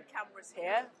 there's no cameras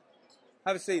here.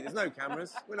 Have a seat. There's no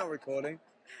cameras. We're not recording.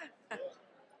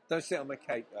 Don't sit on my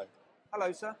cake, though.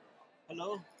 Hello, sir.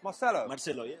 Hello, Marcelo.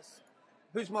 Marcelo, yes.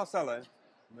 Who's Marcelo?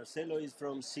 Marcelo is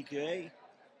from CQA,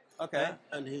 Okay.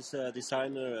 and he's a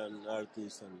designer and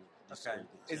artist and this Okay. kind of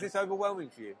things, Is yeah. this overwhelming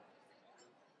for you?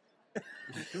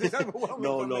 'Cause it's overwhelming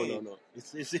No, for no, me. no, no.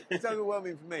 It's It's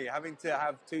overwhelming for me having to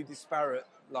have two disparate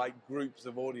like groups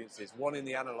of audiences, one in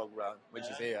the analog realm, which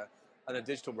is here, and a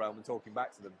digital realm, and talking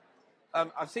back to them.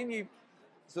 I've seen you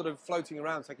sort of floating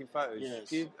around taking photos.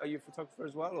 Yes. Are you a photographer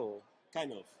as well, or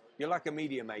kind of. you're like a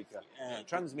media maker,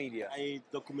 transmedia? I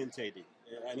documented it.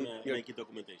 I'm You're- making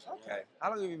documentation. yeah. Okay. How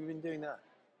long have you been doing that?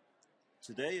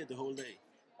 Today, the whole day.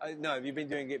 No, have you been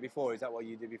doing it before? Is that what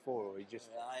you did before, or you just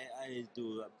I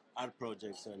do art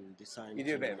projects and design. you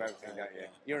do a bit of everything, don't you? Yeah,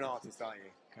 You're an artist, aren't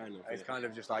you? kind of. It's yeah. kind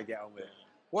of just like get on with it.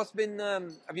 What's been?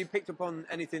 Have you picked up on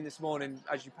anything this morning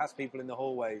as you pass people in the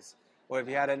hallways, or have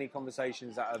you had any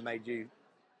conversations that have made you?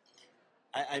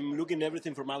 I'm looking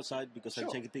everything from outside because Sure.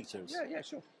 I take pictures. Yeah,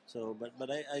 sure. So,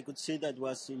 but I could see that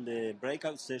was in the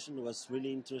breakout session was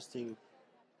really interesting.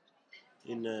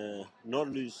 In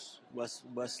Norlus was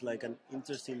like an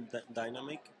interesting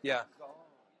dynamic. Yeah,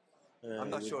 I'm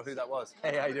not with- sure who that was.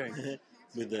 Hey, how you doing?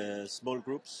 with the small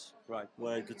groups, Right.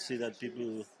 where I could see that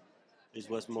people, it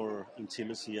was more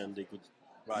intimacy and they could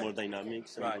Right. more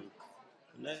dynamics. Right.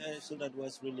 So that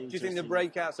was really Do you interesting. think the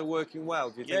breakouts are working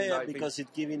well? Do you think Yeah, like, because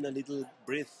it giving a little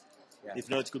breath. Yeah. If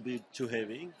not, it could be too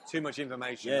heavy. too much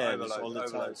information, Yeah, overload, it's all the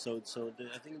overload. time. So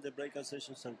I think the breakout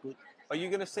sessions are good. Are you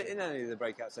going to sit in any of the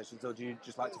breakout sessions, or do you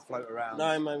just like to float around? No,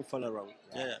 I'm fall around.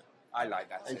 Yeah. I like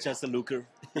that. I'm too. just a looker.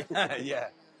 Yeah.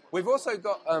 We've also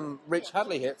got Rich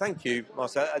Hadley here. Thank you,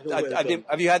 Marcel. welcome.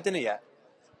 Have you had dinner yet?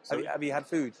 Sorry? Have you had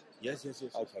food? Yes.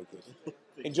 Okay, good.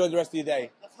 Enjoy the rest of your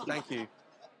day. Thank you.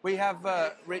 We have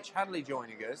Rich Hadley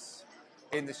joining us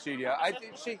in the studio.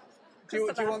 Do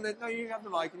you want the? No, you have the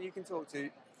mic and you can talk to.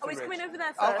 Oh, he's Rich. coming over there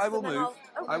first. I will and then move.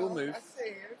 I'll- I will move. see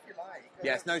you if you like.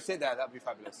 Yes, no, sit there. That'd be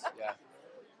fabulous. Yeah.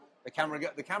 The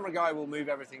camera guy will move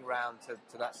everything round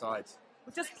to that side.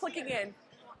 We're just plugging in.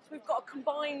 So we've got a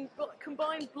combined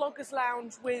bloggers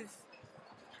lounge with.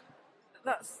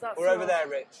 That's. We're over there,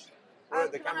 Rich. The can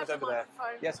I camera's have the over there.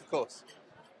 microphone? Yes, of course.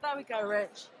 There we go,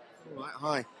 Rich. Right,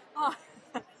 hi. Oh,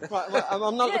 Right, well,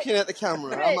 I'm not Yeah. looking at the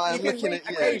camera. Rich, I'm you can looking read at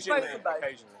you. Occasionally. both of both.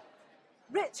 Occasionally.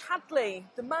 Rich Hadley,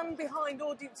 the man behind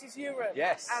Audiences Europe.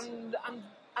 Yes. And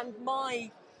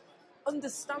my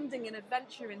understanding and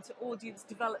adventure into audience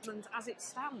development as it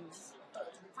stands.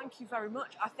 Thank you very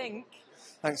much. I think.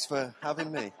 Thanks for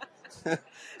having me.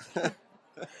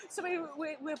 So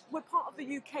we're part of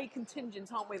the UK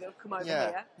contingent, aren't we? That have come over Yeah,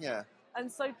 here. yeah.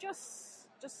 And so just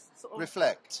sort of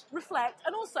Reflect. reflect,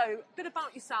 and also a bit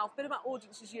about yourself, a bit about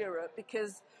Audiences Europe,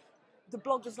 because the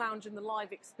Bloggers Lounge and the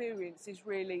live experience is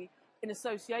really in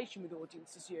association with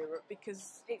Audiences Europe,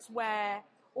 because it's where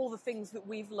all the things that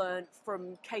we've learned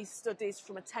from case studies,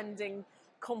 from attending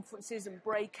conferences and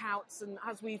breakouts, and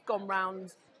as we've gone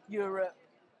round Europe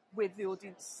with the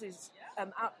audiences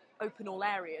at Open All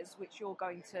Areas, which you're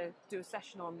going to do a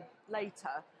session on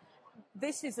later,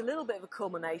 this is a little bit of a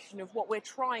culmination of what we're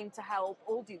trying to help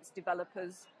audience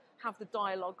developers have the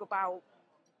dialogue about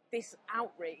this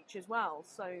outreach as well.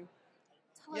 So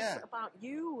tell us about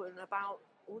you and about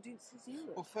Audiences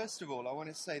Europe. Well, first of all, I want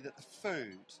to say that the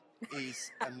food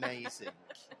is amazing.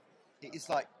 It is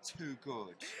like too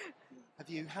good. Have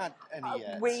you had any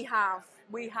yet? We have.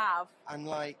 And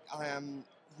like,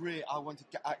 I want to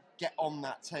get on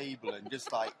that table and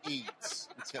just like eat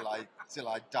until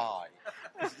I die,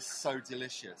 because it's so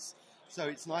delicious. So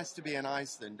it's nice to be in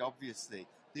Iceland. Obviously,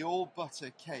 the all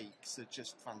butter cakes are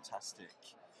just fantastic.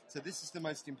 So this is the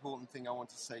most important thing I want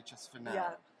to say just for now.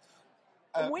 Yeah.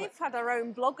 We've had our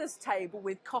own bloggers table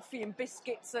with coffee and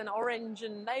biscuits and orange,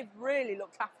 and they've really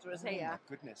looked after us here. Oh my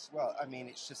goodness! Well, I mean,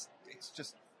 it's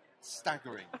just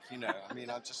staggering, you know. I mean,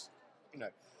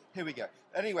 here we go.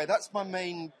 Anyway, that's my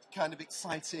main kind of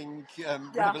exciting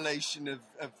revelation of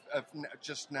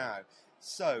just now.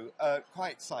 So,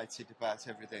 quite excited about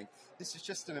everything. This is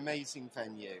just an amazing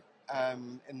venue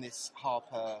in this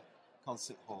Harper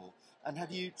concert hall. And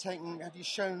have you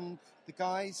shown the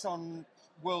guys on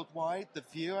worldwide the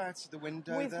view out of the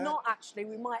window? We've there? not actually.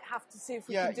 We might have to see if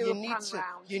we can do a pan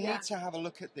round. You need to have a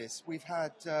look at this. We've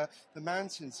had the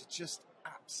mountains are just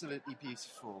absolutely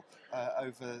beautiful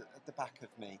over at the back of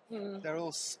me. They're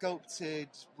all sculpted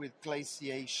with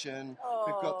glaciation.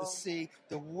 We've got the sea.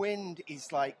 The wind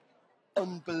is like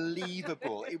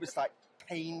unbelievable. It was like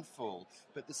painful,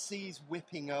 but the sea's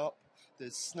whipping up.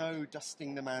 There's snow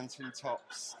dusting the mountain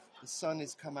tops. The sun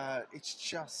has come out. It's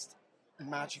just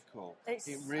magical.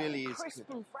 It really is crisp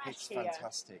good. and fresh It's here.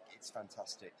 fantastic. It's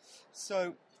fantastic.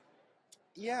 So,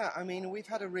 yeah, I mean, we've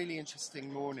had a really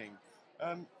interesting morning.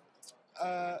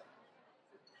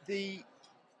 The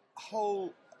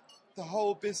whole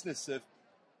business of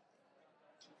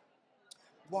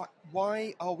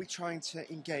why are we trying to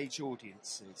engage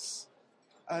audiences?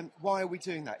 Why are we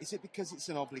doing that? Is it because it's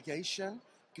an obligation?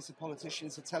 Because the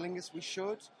politicians are telling us we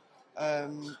should?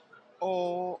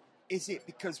 Or is it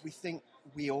because we think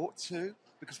we ought to,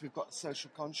 because we've got a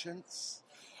social conscience?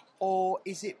 Or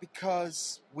is it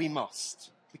because we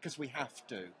must, because we have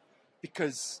to,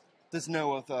 because there's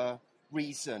no other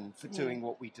reason for doing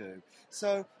what we do?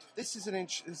 So this is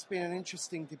it's been an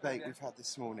interesting debate we've had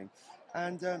this morning.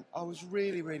 And I was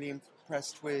really, really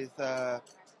impressed with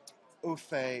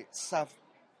Uffe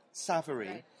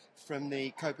Savary from the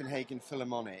Copenhagen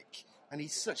Philharmonic. And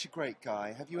he's such a great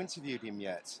guy. Have you interviewed him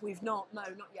yet? We've not. No,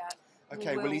 not yet.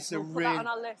 Okay, we'll he's put that on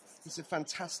our list. He's a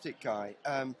fantastic guy.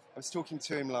 I was talking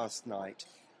to him last night.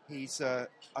 He's, a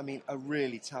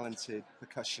really talented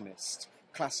percussionist,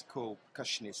 classical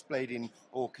percussionist, played in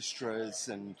orchestras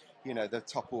and, the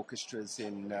top orchestras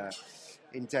in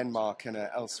Denmark and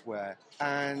elsewhere.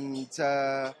 And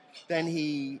then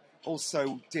he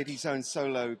also did his own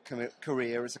solo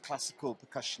career as a classical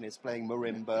percussionist, playing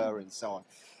marimba and so on.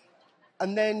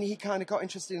 And then he kind of got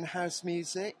interested in house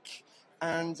music,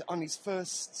 and on his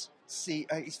first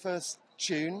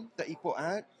tune that he put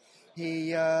out,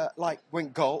 he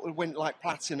went gold, went like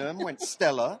platinum, went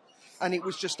stellar, and it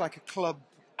was just like a club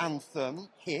anthem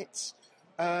hit.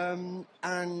 And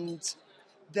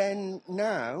then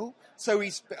now, so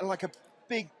he's like a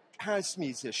big house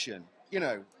musician,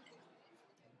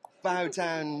 bow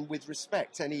down with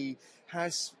respect any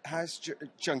house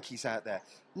junkies out there.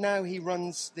 Now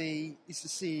he's the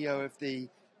CEO of the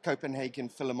Copenhagen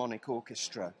Philharmonic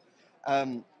Orchestra.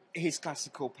 His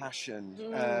classical passion.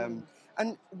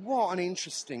 And what an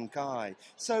interesting guy.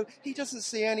 So he doesn't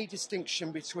see any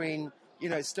distinction between,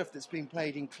 stuff that's been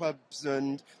played in clubs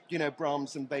and,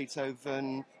 Brahms and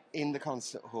Beethoven in the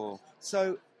concert hall.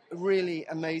 So a really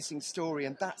amazing story.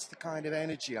 And that's the kind of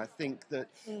energy I think that...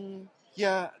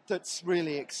 that's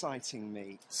really exciting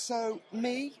me. So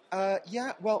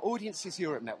Audiences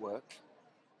Europe Network.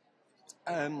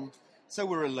 So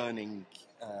we're a learning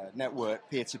network,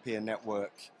 peer-to-peer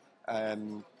network,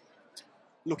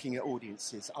 looking at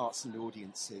audiences, arts and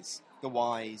audiences, the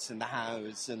whys and the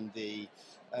hows and the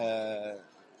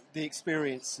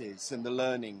experiences and the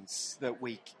learnings that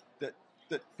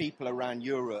people around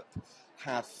Europe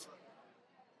have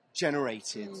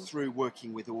generated through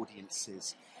working with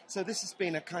audiences. So this has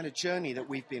been a kind of journey that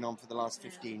we've been on for the last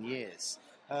 15 years.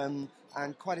 And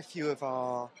quite a few of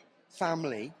our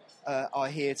family are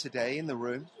here today in the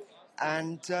room.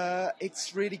 And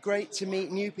it's really great to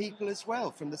meet new people as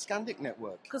well from the Scandic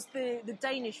network. Because the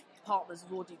Danish partners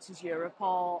of Audiences Europe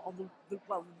are the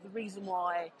reason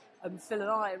why Phil and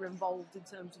I are involved in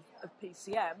terms of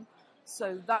PCM.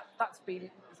 So that's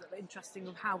been interesting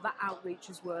of how that outreach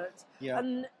has worked. Yeah.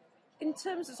 And in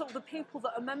terms of sort of the people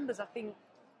that are members, I think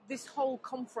this whole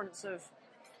conference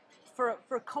for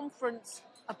a conference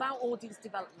about audience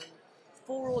development,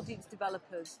 for audience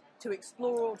developers, to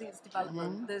explore audience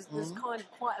development. There's kind of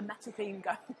quite a meta theme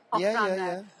going on around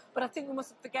there. But I think we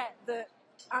mustn't forget that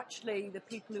actually the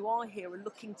people who are here are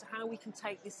looking to how we can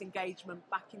take this engagement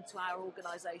back into our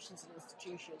organisations and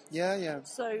institutions.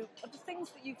 So of the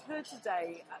things that you've heard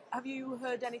today, have you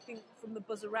heard anything from the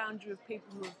buzz around you of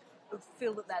people who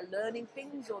feel that they're learning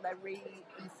things or they're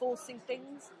reinforcing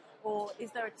things? Or is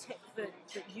there a tip that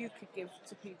you could give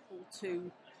to people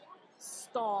to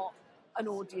start an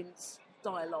audience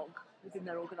dialogue within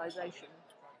their organisation?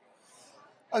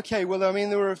 Okay, well, I mean,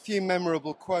 there were a few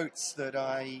memorable quotes that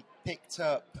I picked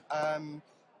up.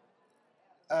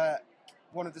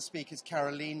 One of the speakers,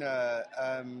 Carolina,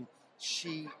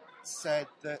 she said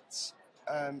that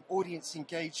audience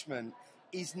engagement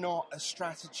is not a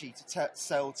strategy to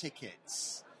sell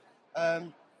tickets.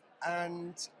 And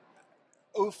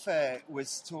Uffe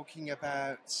was talking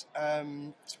about,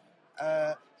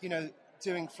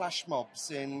 doing flash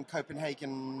mobs in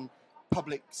Copenhagen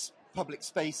public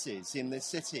spaces in the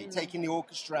city, taking the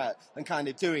orchestra out and kind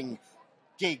of doing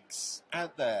gigs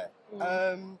out there.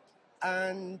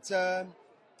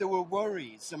 There were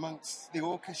worries amongst the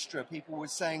orchestra. People were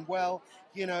saying, well,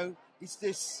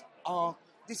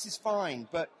 this is fine,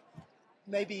 but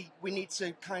maybe we need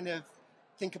to kind of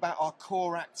think about our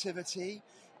core activity.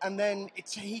 And then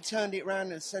he turned it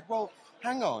around and said, well,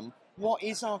 hang on, what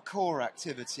is our core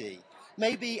activity?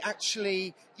 Maybe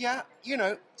actually,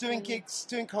 doing gigs,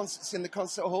 doing concerts in the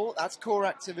concert hall, that's core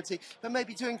activity. But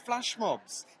maybe doing flash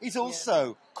mobs is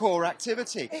also core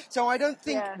activity. So I don't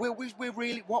think we're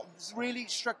really, what's really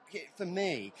struck it for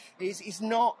me is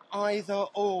not either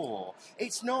or.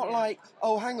 It's not like,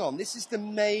 oh, hang on, this is the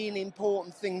main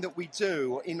important thing that we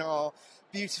do in our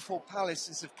beautiful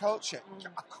palaces of culture.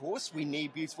 Of course we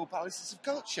need beautiful palaces of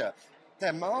culture.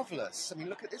 They're marvellous. I mean,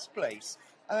 look at this place.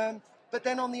 But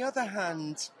then on the other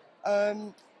hand,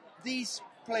 these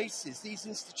places, these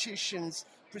institutions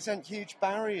present huge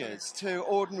barriers to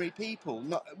ordinary people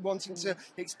not wanting to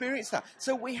experience that.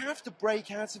 So we have to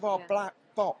break out of our black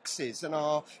boxes and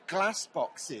our glass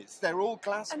boxes. They're all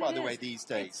glass, by the way, these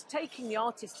days. It's taking the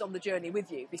artists on the journey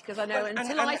with you, because I know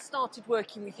I started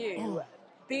working with you,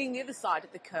 being the other side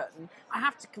of the curtain, I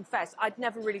have to confess, I'd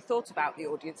never really thought about the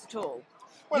audience at all.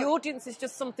 The audience is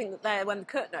just something that they're when the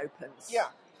curtain opens. Yeah.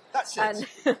 That's it.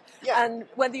 And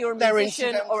whether you're a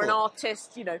musician or an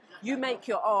artist, you make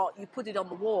your art, you put it on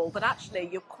the wall, but actually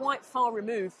you're quite far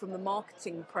removed from the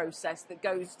marketing process that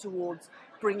goes towards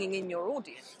bringing in your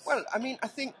audience. Well, I mean, I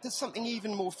think there's something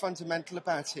even more fundamental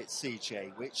about it,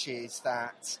 CJ, which is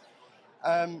that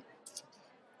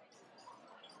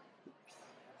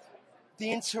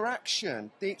the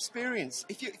interaction, the experience.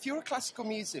 If you're a classical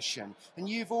musician and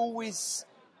you've always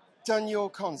done your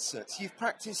concerts, you've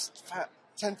practiced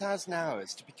 10,000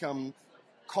 hours to become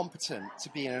competent to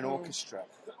be in an orchestra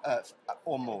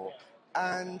or more.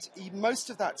 And most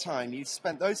of that time, you've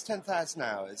spent those 10,000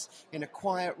 hours in a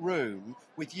quiet room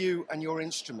with you and your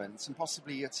instrument and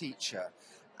possibly your teacher.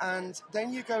 And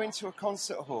then you go into a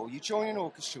concert hall, you join an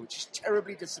orchestra, which is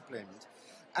terribly disciplined,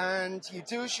 and you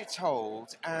do as you're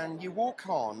told, and you walk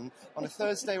on a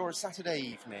Thursday or a Saturday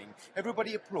evening,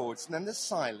 everybody applauds, and then there's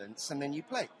silence, and then you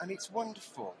play, and it's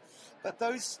wonderful. But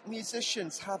those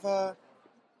musicians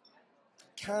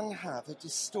can have a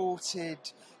distorted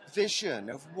vision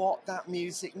of what that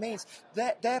music means.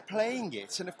 They're playing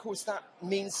it, and of course that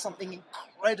means something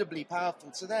incredibly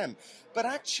powerful to them. But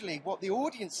actually what the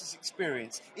audience's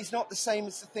experience is not the same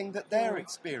as the thing that they're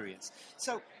experiencing.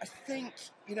 So I think,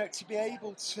 to be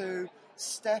able to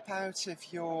step out of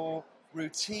your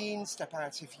routine, step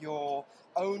out of your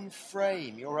own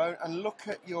frame, and look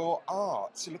at your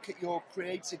art, to look at your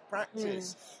creative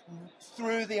practice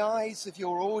through the eyes of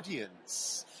your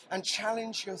audience and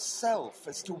challenge yourself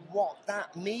as to what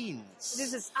that means.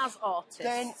 This is as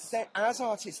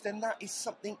artists. Then that is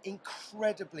something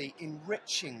incredibly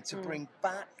enriching to bring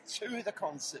back to the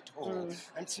concert hall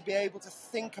and to be able to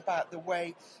think about the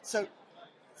way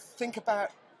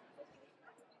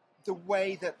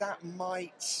that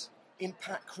might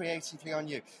impact creatively on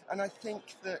you. And I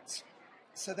think that,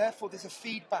 so therefore there's a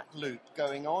feedback loop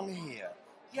going on here.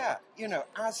 Yeah,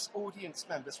 as audience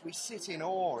members, we sit in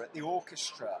awe at the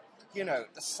orchestra. The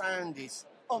sound is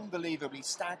unbelievably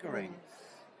staggering.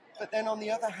 But then on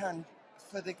the other hand,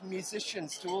 for the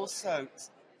musicians to also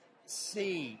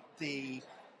see the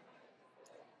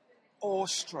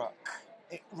awestruck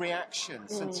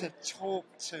reactions and to talk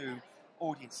to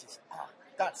audiences,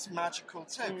 that's magical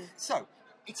too. So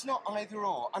it's not either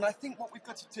or. And I think what we've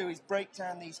got to do is break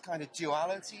down these kind of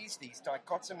dualities, these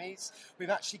dichotomies.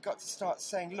 We've actually got to start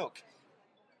saying, look,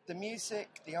 the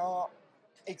music, the art,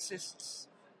 exists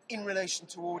in relation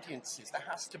to audiences. There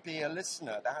has to be a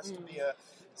listener. There has to be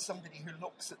somebody who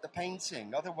looks at the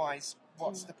painting. Otherwise,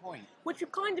 what's the point? Which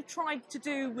we've kind of tried to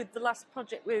do with the last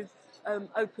project with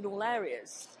Open All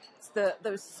Areas. It's that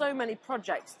there were so many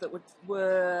projects that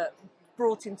were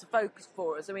brought into focus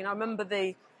for us. I mean, I remember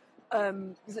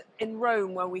in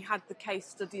Rome when we had the case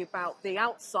study about the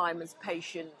Alzheimer's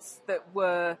patients that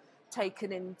were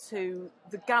taken into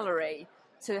the gallery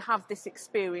to have this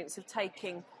experience of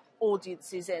taking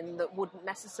audiences in that wouldn't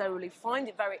necessarily find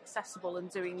it very accessible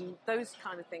and doing those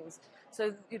kind of things.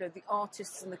 So, you know, the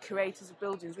artists and the curators of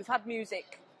buildings. We've had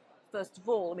music, first of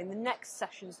all. I mean, the next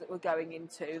sessions that we're going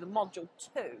into, the module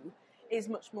 2, is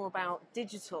much more about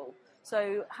digital.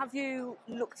 So have you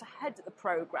looked ahead at the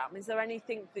programme? Is there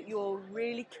anything that you're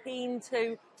really keen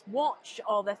to watch?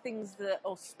 Are there things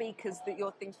or speakers that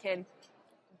you're thinking,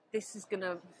 this is going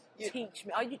to teach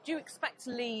me? Do you expect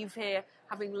to leave here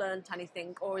having learnt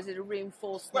anything, or is it a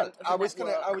reinforcement? Well, of the I was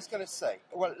network? going to say.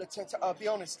 Well, I'll be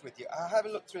honest with you. I have a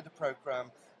look through the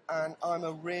program, and I'm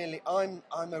a really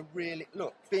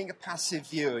look. Being a passive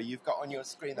viewer, you've got on your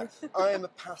screen there. I am a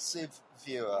passive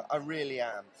viewer. I really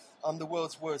am. I'm the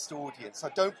world's worst audience. I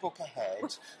don't book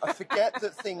ahead. I forget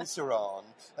that things are on.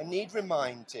 I need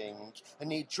reminding. I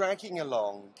need dragging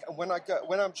along. And when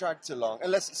I'm dragged along,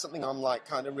 unless it's something I'm like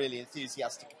kind of really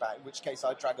enthusiastic about, in which case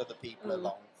I drag other people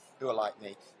along who are like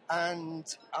me. And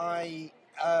I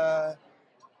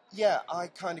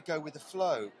kind of go with the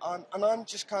flow. I'm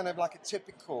just kind of like a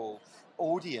typical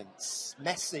audience,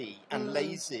 messy and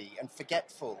lazy and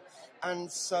forgetful.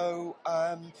 And so,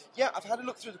 I've had a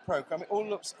look through the program. It all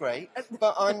looks great,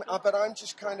 but I'm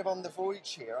just kind of on the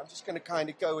voyage here. I'm just going to kind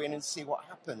of go in and see what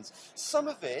happens. Some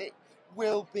of it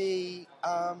will be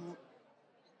kind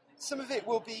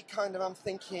of, I'm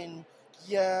thinking,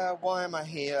 yeah, why am I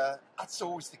here? That's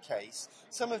always the case.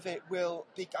 Some of it will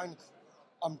be kind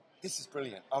of, this is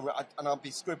brilliant, and I'll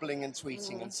be scribbling and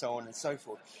tweeting and so on and so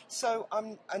forth. So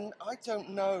and I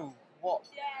don't know what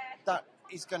that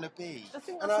is going to be. I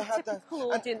think And that's I had a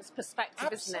typical audience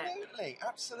perspective, isn't it?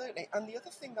 Absolutely. And the other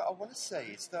thing that I want to say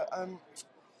is that,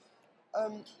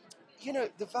 you know,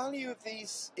 the value of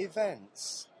these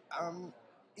events. You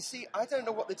see, I don't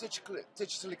know what the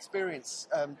digital experience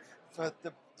for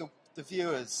the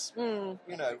viewers,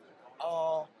 you know,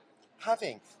 are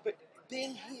having, but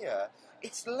being here,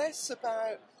 it's less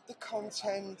about the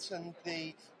content and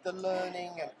the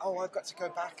learning and I've got to go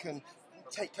back and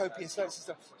take copious notes and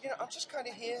stuff. You know, I'm just kind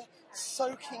of here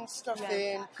soaking stuff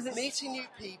in, meeting new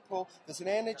people. There's an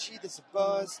energy, there's a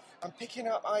buzz. I'm picking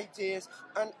up ideas,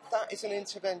 and that is an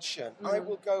intervention. I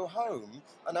will go home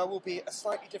and I will be a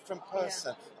slightly different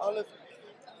person. I'll have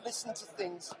listened to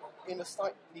things in a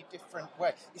slightly different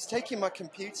way. He's taking my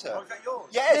computer. Oh, is that yours?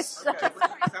 Yes. Okay, is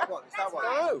that one?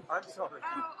 No. I'm sorry.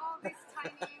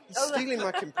 He's stealing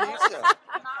my computer.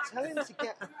 Tell him to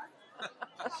get.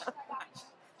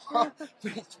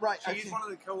 Right. She's one of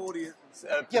the co-audience.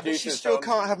 Yeah, but she still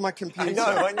can't have my computer.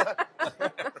 I know.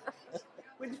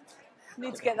 We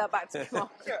need to get that back to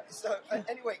Mark. Yeah. So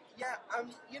anyway,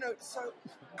 you know, so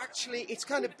actually, it's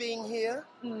kind of being here.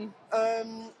 And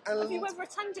Have you ever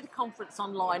attended a conference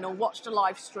online or watched a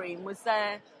live stream? Is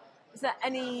there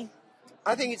any?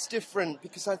 I think it's different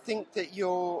because I think that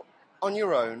you're on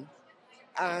your own,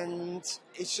 and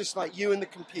it's just like you and the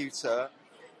computer,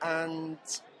 and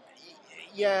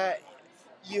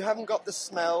you haven't got the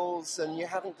smells and you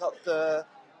haven't got the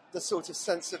sort of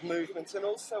sense of movement, and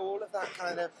also all of that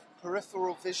kind of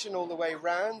peripheral vision all the way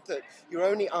around that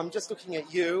I'm just looking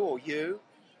at you or you.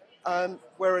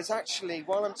 Whereas actually,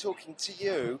 while I'm talking to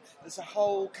you, there's a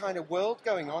whole kind of world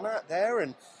going on out there,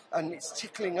 and it's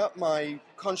tickling up my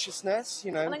consciousness.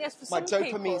 You know, And I guess for my some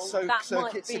dopamine people, that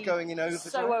circuits might be are going in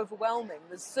overdrive. so overwhelming.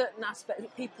 There's certain aspects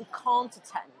that people can't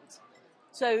attend.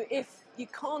 So if you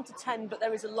can't attend, but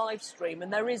there is a live stream,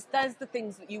 and there's the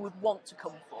things that you would want to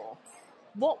come for.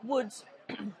 What would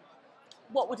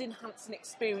enhance an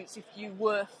experience if you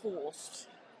were forced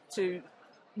to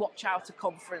watch out a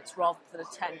conference rather than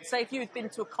attend? Say if you had been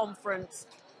to a conference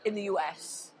in the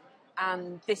US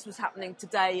and this was happening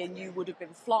today and you would have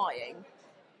been flying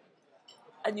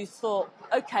and you thought,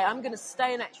 okay, I'm going to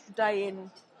stay an extra day in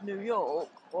New York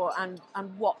and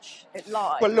watch it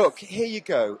live. Well, look, here you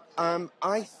go.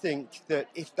 I think that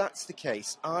if that's the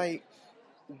case, I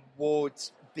would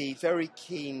be very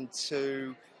keen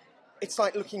to. It's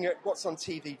like looking at what's on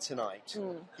TV tonight.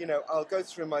 You know, I'll go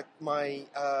through my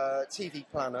TV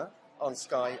planner on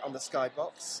the Sky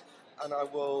box, and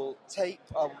I'll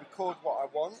record what I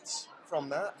want from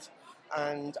that,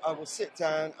 and I will sit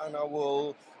down and I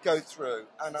will go through.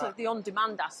 And So the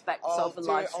on-demand aspects I'll of a do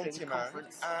live it on stream demand.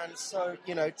 conference. And so,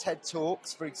 TED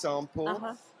Talks, for example,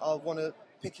 Uh-huh. I'll want to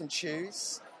pick and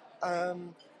choose.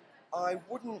 I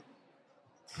wouldn't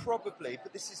probably,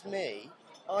 but this is me,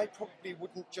 I probably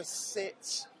wouldn't just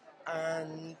sit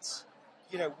and,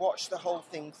 watch the whole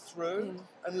thing through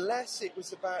unless it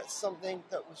was about something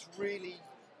that was really,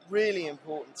 really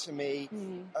important to me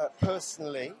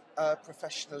personally,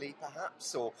 professionally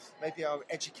perhaps, or maybe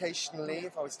educationally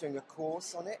if I was doing a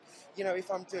course on it.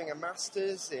 If I'm doing a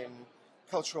master's in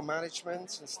cultural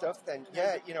management and stuff, then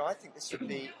I think this would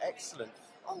be excellent.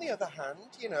 On the other hand,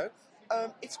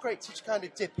 it's great to kind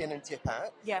of dip in and dip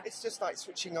out. Yeah. It's just like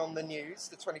switching on the news,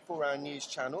 the 24-hour news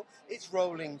channel. It's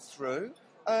rolling through.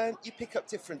 You pick up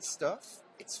different stuff.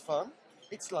 It's fun.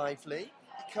 It's lively.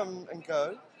 You come and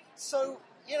go. So,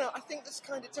 I think there's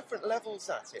kind of different levels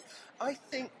at it. I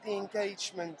think the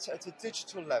engagement at a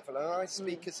digital level, and I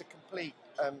speak as a complete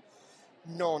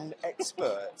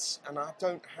non-expert, and I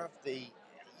don't have the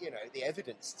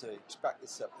evidence to back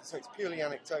this up, so it's purely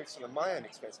anecdotal and my own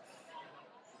experience,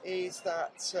 is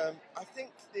that I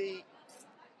think the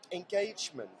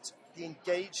engagement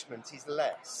is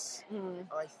less.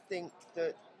 I think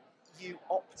that you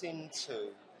opt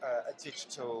into a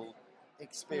digital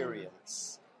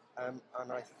experience, and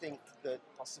I think that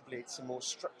possibly it's a more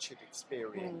structured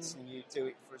experience, and you do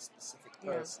it for a specific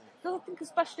person. So I think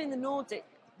especially in the Nordic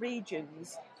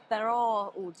regions, there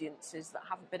are audiences that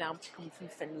haven't been able to come from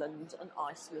Finland and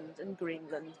Iceland and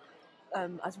Greenland.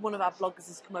 As one of our bloggers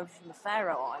has come over from the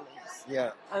Faroe Islands.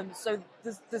 Yeah. So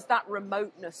there's that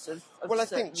remoteness of well, I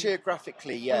certain... think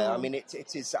geographically, I mean,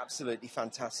 it is absolutely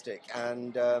fantastic.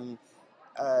 And,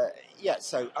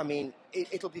 so, I mean,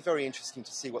 it'll be very interesting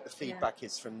to see what the feedback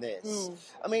is from this.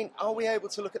 I mean, are we able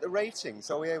to look at the ratings?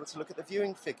 Are we able to look at the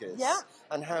viewing figures? Yeah.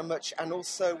 And how much, and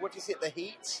also, what is it, the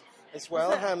heat as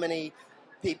well? How many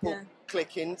people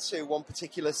click into one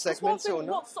particular segment or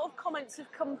not? What sort of comments have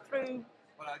come through?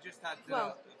 Well, I just had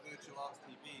the Virtual Arts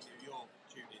TV New York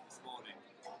tune in this morning,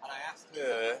 and I asked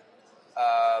her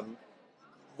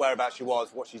whereabouts she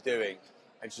was, what she's doing,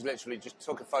 and she literally just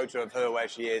took a photo of her where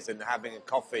she is and having a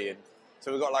coffee, and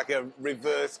so we've got like a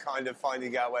reverse kind of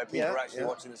finding out where people are actually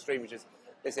watching the stream, which is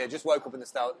this here. Just woke up in the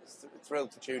start,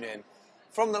 thrilled to tune in.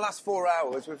 From the last 4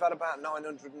 hours, we've had about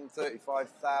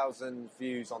 935,000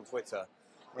 views on Twitter.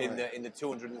 Right. In the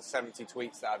 270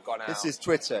 tweets that have gone out. This is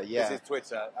Twitter, This is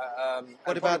Twitter.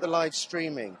 what about the live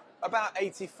streaming? About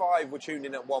 85 were tuned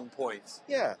in at one point.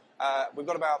 Yeah. We've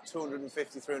got about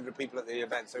 250, 300 people at the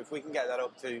event, so if we can get that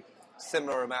up to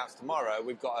similar amounts tomorrow,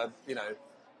 we've got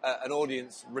an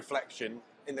audience reflection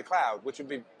in the cloud, which would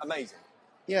be amazing.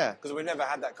 Yeah. Because we've never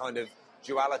had that kind of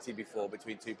duality before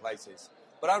between two places.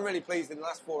 But I'm really pleased in the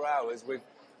last 4 hours we've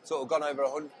sort of gone over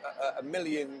a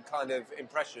million kind of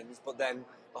impressions, but then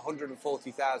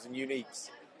 140,000 uniques.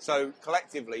 So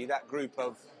collectively, that group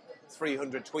of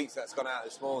 300 tweets that's gone out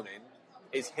this morning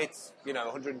is hit,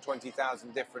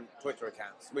 120,000 different Twitter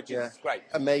accounts, which is great.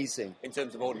 Amazing. In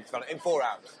terms of audience in 4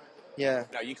 hours. Yeah.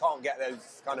 No, you can't get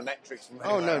those kind of metrics from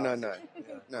Oh, no. No.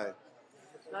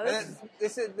 And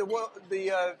this is the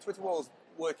Twitter wall's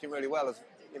working really well, as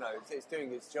it's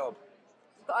doing its job.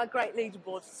 We've got a great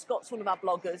leaderboard. Scott's one of our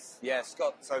bloggers. Yeah,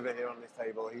 Scott's over here on this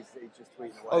table. He's just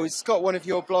tweeting away. Oh, is Scott one of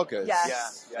your bloggers?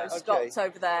 Yes. Yeah. So Scott's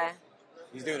over there.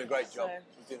 He's doing a great job.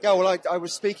 I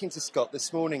was speaking to Scott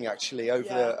this morning, actually,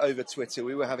 over Twitter.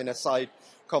 We were having a side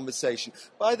conversation.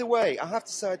 By the way, I have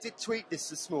to say, I did tweet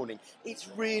this morning. It's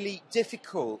really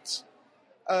difficult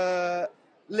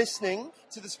listening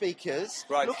to the speakers,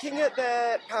 looking at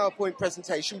their PowerPoint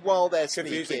presentation while they're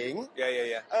speaking.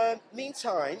 Yeah.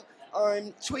 Meantime,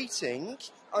 I'm tweeting,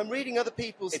 I'm reading other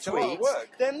people's tweets. A lot of work.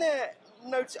 Then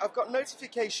I've got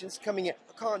notifications coming in.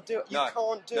 I can't do it. You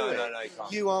can't do it. No, you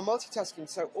can't. You are multitasking.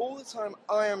 So all the time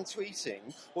I am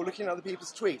tweeting or looking at other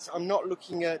people's tweets. I'm not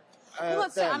looking at well,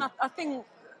 that's them. it. And I think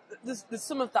there's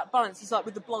some of that balance. It's like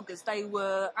with the bloggers, they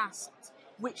were asked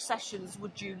which sessions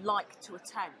would you like to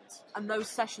attend, and those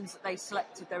sessions that they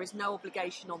selected, there is no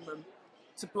obligation on them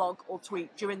to blog or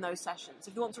tweet during those sessions.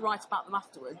 If you want to write about them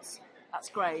afterwards, that's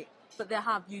great. But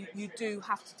you do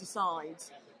have to decide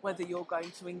whether you're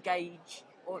going to engage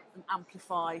or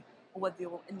amplify, or whether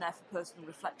you're in there for personal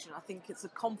reflection. I think it's a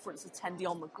conference attendee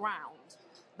on the ground.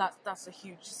 That's a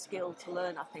huge skill to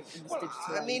learn, I think, in this digital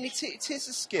age. I mean, it is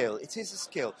a skill. It is a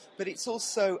skill. But it's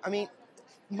also, I mean,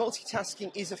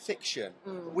 multitasking is a fiction.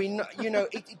 We know,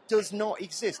 it does not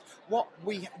exist. What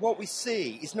we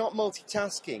see is not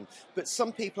multitasking, but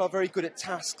some people are very good at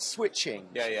task switching.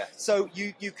 Yeah. So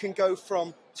you can go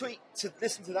from tweet to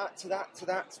listen to that to that to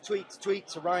that to tweet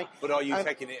to write. But are you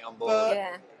taking it on board?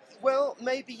 Yeah. Well,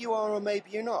 maybe you are, or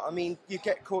maybe you're not. I mean, you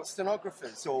get court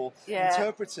stenographers or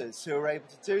interpreters who are able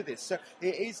to do this. So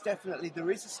it is definitely,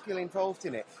 there is a skill involved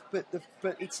in it, but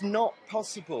it's not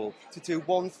possible to do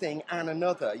one thing and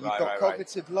another. You've got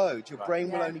cognitive load. Your brain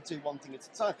will only do one thing at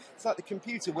a time. It's like the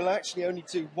computer will actually only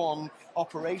do one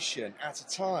operation at a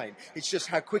time. It's just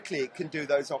how quickly it can do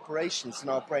those operations, and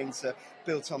our brains are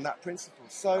built on that principle.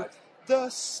 So,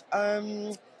 thus,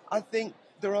 I think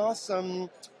there are some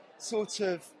sort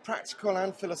of practical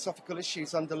and philosophical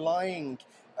issues underlying,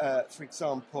 for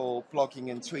example,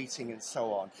 blogging and tweeting and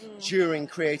so on during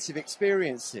creative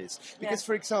experiences. Because,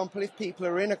 for example, if people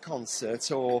are in a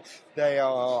concert or they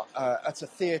are at a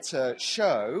theatre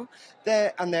show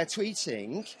and they're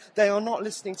tweeting, they are not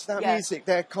listening to that music.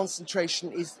 Their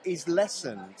concentration is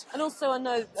lessened. And also I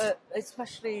know that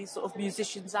especially sort of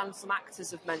musicians and some actors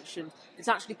have mentioned it's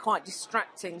actually quite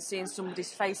distracting seeing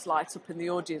somebody's face light up in the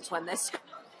audience when they're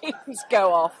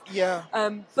go off. Yeah.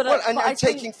 But and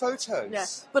taking photos. Yeah.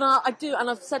 But I do, and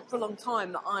I've said for a long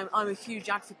time that I'm a huge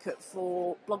advocate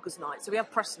for Bloggers Night. So we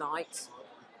have press night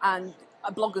and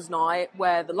a Bloggers Night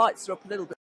where the lights are up a little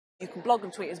bit. You can blog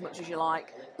and tweet as much as you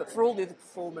like, but for all the other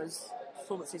performances,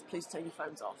 please turn your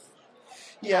phones off.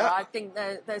 Yeah, I think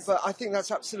there's. But I think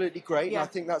that's absolutely great, and I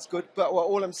think that's good. But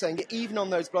all I'm saying, even on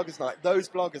those bloggers' night, those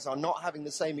bloggers are not having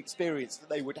the same experience that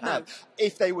they would have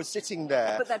if they were sitting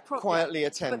there quietly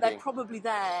attending. But they're probably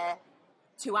there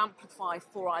to amplify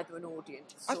for either an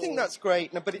audience. I think that's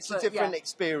great, but it's a different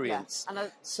experience. Yeah.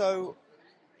 So,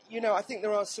 I think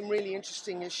there are some really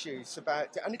interesting issues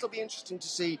about it, and it'll be interesting to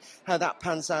see how that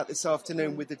pans out this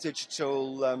afternoon with the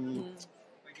digital.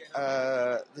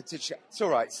 It's all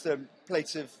right. It's the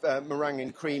plate of meringue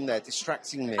and cream there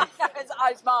distracting me.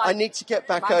 It's mine. I need to get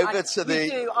back over to the.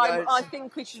 You do. I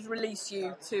think we should release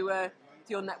you to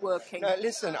your networking. No,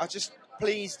 listen.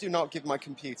 Please do not give my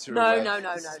computer No, away. no.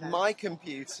 It's my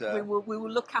computer. We will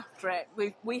look after it.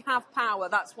 We have power.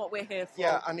 That's what we're here for.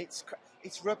 Yeah, and it's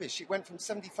rubbish. It went from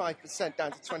 75%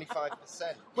 down to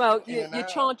 25%. Well, you're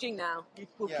charging now.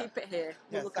 We'll keep it here.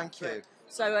 We'll look after thank you. it.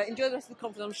 So enjoy the rest of the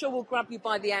conference. I'm sure we'll grab you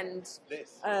by the end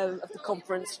of the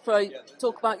conference for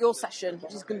talk about your session,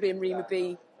 which is going to be in Rima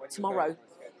B tomorrow.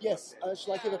 Yes,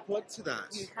 shall I give a plug to that?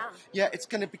 You can. Yeah, it's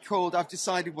going to be called, I've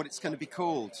decided what it's going to be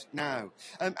called now.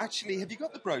 Actually, have you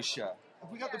got the brochure?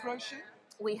 Have we got the brochure?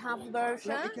 We have the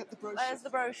brochure. Let me get the brochure. There's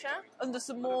the brochure, under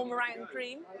some more meringue and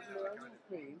cream.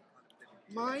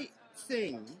 My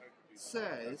thing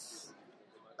says...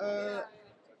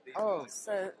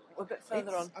 So we're a bit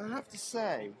further on. I have to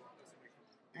say,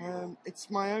 it's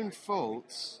my own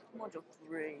fault. Module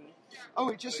 3. Oh,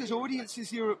 it just says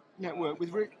Audiences Europe Network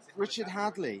with Richard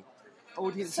Hadley.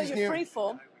 Audiences So you're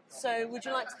freeform. So would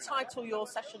you like to title your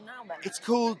session now then? It's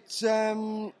called.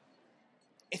 Oh,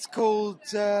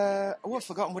 I've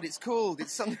forgotten what it's called.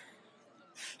 It's something.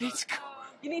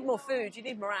 You need more food. You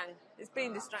need meringue. It's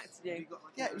been distracting you.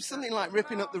 Yeah, it was something like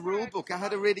ripping up the rule book. I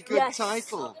had a really good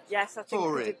title I think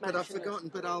for we did it, but I've mention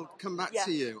forgotten. But I'll come back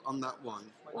to you on that one.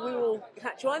 We will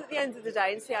catch you either at the end of the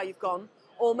day and see how you've gone,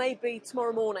 or maybe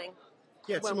tomorrow morning.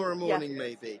 Yeah, tomorrow morning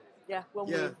maybe. Yeah,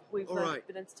 when we've all right.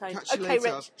 been entertained. Catch you okay,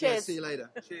 later. Rich, cheers. Yeah, see you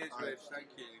later. Cheers, Rich. Thank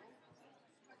you.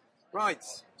 Right,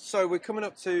 so we're coming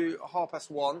up to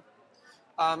 1:30.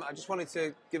 I just wanted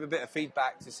to give a bit of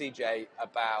feedback to CJ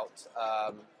about.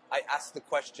 I asked the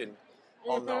question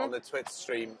on the Twitter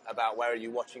stream about where are you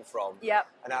watching from. Yep.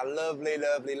 And our lovely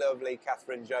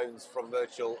Catherine Jones from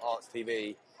Virtual Arts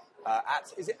TV.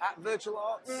 Is it at Virtual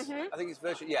Arts? I think it's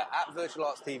Virtual. Yeah, at Virtual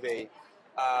Arts TV.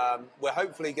 We're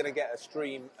hopefully going to get a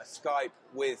Skype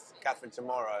with Catherine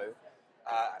tomorrow.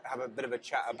 Have a bit of a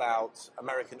chat about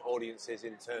American audiences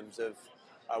in terms of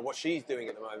what she's doing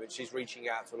at the moment. She's reaching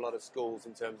out to a lot of schools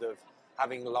in terms of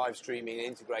having live streaming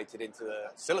integrated into the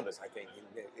syllabus, I think,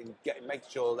 in making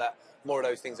sure that more of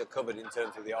those things are covered in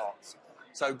terms of the arts.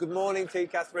 So good morning to you,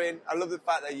 Catherine. I love the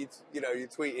fact that you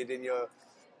tweeted in your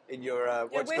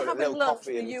we're having lunch.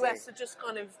 The US are just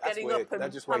kind of getting up and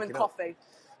having coffee.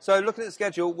 So looking at the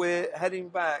schedule, we're heading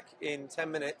back in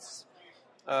 10 minutes,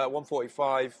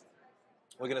 1:45.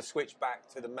 We're going to switch back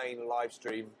to the main live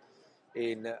stream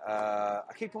in, I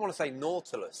keep on want to say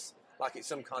Nautilus, like it's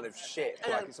some kind of ship,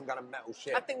 like it's some kind of metal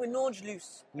ship. I think we're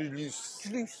Nautilus.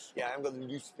 Nautilus. Yeah, I haven't got the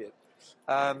loose bit.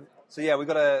 So yeah, we've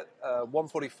got a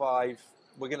 1:45.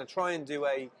 We're going to try and do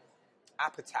a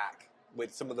app attack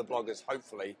with some of the bloggers,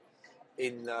 hopefully.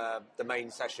 in the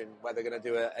main session where they're going to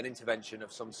do an intervention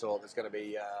of some sort. There's going to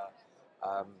be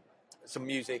some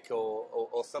music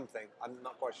or something. I'm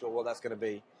not quite sure what that's going to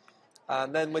be.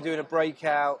 And then we're doing a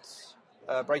breakout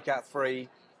 3.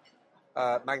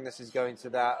 Magnus is going to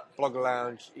that. Blogger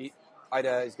Lounge,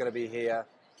 Ida is going to be here.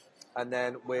 And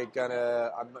then we're going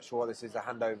to, I'm not sure what this is, the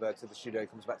handover to the studio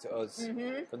comes back to us.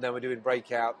 Mm-hmm. And then we're doing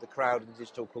breakout, the crowd and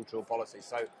digital cultural policy.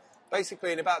 So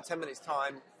basically in about 10 minutes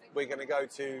time, we're going to go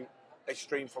to a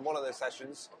stream from one of the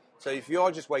sessions. So if you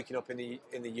are just waking up in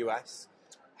the US,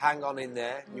 hang on in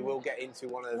there. You will get into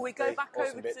one of We the go back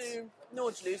awesome over bits. to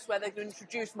Nautilus where they're going to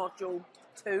introduce Module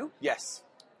 2, Yes,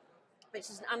 which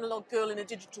is an analogue girl in a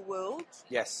digital world.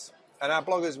 yes. And our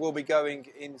bloggers will be going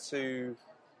into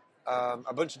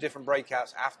a bunch of different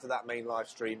breakouts after that main live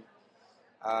stream.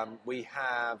 We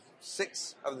have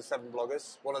 6 of the 7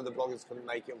 bloggers. One of the bloggers couldn't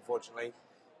make it, unfortunately.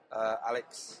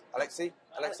 Alexi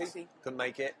couldn't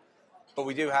make it. But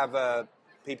we do have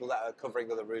people that are covering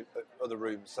other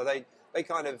rooms. So they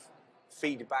kind of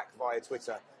feed back via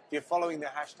Twitter. If you're following the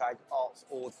hashtag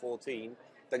ArtsOrd14,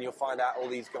 then you'll find out all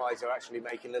these guys are actually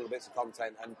making little bits of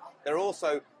content. And they're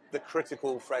also the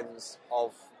critical friends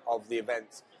of the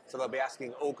event. So they'll be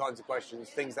asking all kinds of questions,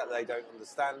 things that they don't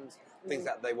understand, things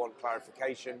that they want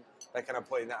clarification. They're kind of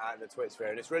putting that out in the Twitter sphere.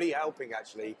 And it's really helping,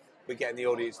 actually, with getting the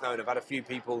audience known. I've had a few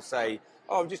people say,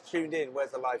 oh, I've just tuned in,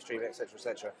 where's the live stream, etc.,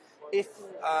 etc. If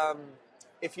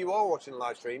you are watching the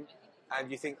live stream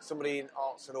and you think somebody in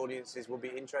arts and audiences will be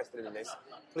interested in this,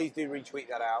 please do retweet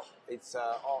that out. It's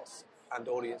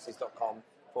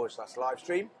artsandaudiences.com/live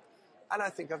stream. And I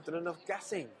think I've done enough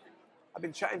guessing. I've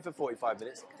been chatting for 45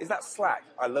 minutes. Is that Slack?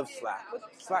 I love Slack.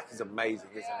 Slack is amazing,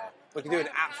 isn't it? We can do an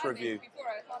apps review.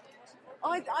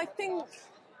 I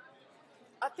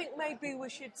think maybe we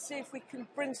should see if we can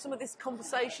bring some of this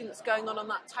conversation that's going on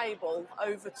that table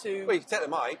over to... Well, you can take the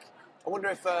mic. I wonder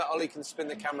if Ollie can spin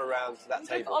the camera around to that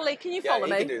table. Ollie, can you follow me?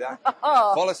 Yeah, he can do that.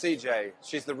 Follow CJ.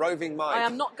 She's the roving mic. I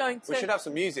am not going to... We should have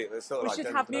some music. That's sort of We like should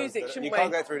have music, shouldn't we? You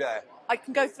can't go through there. I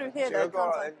can go through here, though, Go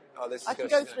can't on, I? then. Oh, this is I can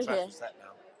good. go through here. Set now.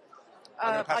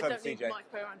 I'm gonna I pass over don't to need the CJ.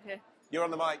 mic around here. You're on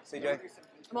the mic, CJ.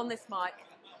 I'm on this mic.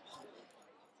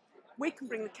 We can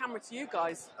bring the camera to you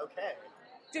guys. Okay.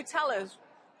 Do tell us.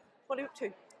 What are you up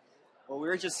to? Well, we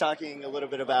were just talking a little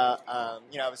bit about,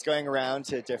 I was going around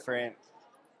to different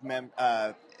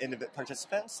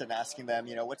participants and asking them,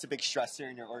 what's a big stressor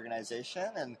in your organization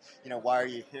and, why are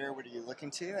you here? What are you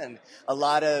looking to? And a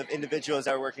lot of individuals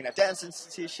that are working at dance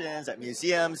institutions, at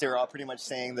museums, they were all pretty much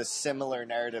saying the similar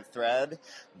narrative thread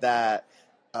that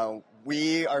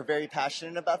we are very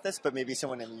passionate about this, but maybe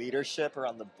someone in leadership or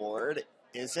on the board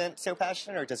isn't so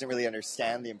passionate or doesn't really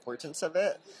understand the importance of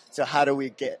it. So how do we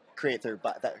create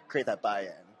that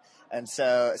buy-in? And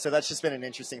so that's just been an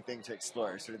interesting thing to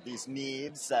explore, sort of these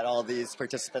needs that all these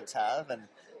participants have and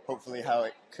hopefully how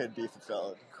it could be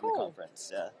fulfilled in the conference.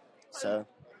 Yeah. So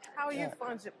how are you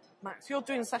finding it, Max? You're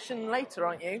doing a session later,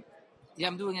 aren't you? Yeah,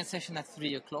 I'm doing a session at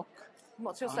 3:00.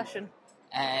 What's your session?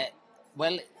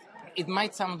 Well, it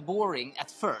might sound boring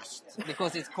at first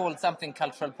because it's called something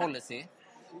cultural policy.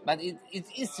 But it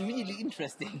is really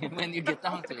interesting when you get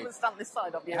down to it. We'll stand this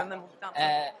side of you and then we'll down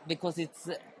because it's...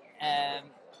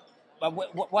 But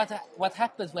what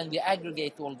happens when we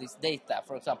aggregate all this data?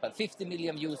 For example, 50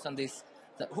 million views on this.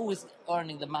 So who is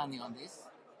earning the money on this?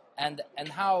 And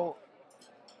how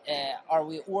are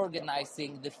we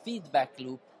organizing the feedback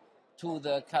loop to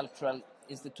the cultural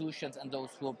institutions and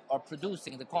those who are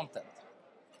producing the content?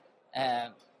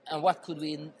 And what could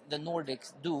we in the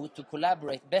Nordics do to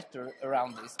collaborate better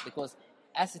around this? Because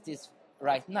as it is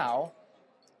right now,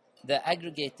 the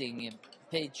aggregating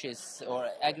pages or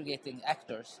aggregating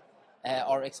actors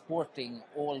are exporting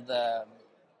all their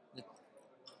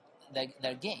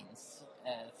gains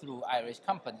through Irish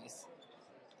companies.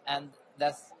 And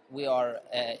thus we are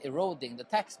eroding the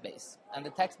tax base. And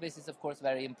the tax base is, of course,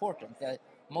 very important.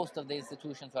 Most of the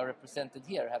institutions who are represented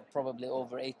here have probably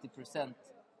over 80%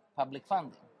 public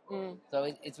funding. So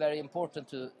it's very important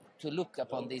to look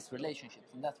upon these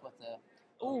relationships, and that's what the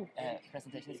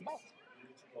presentation is about.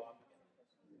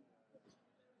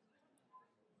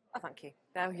 Oh, thank you.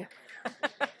 There we go.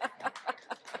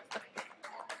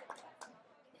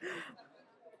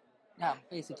 Yeah,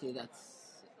 basically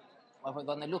that's what we're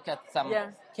going to look at some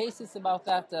cases about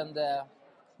that and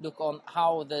look on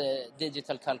how the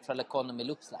digital cultural economy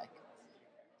looks like.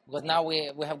 Because now we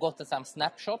have gotten some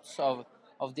snapshots of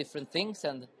different things,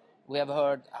 and we have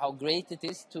heard how great it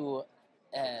is to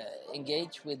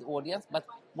engage with audience, but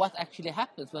what actually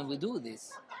happens when we do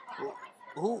this?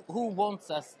 Who wants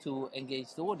us to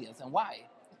engage the audience, and why?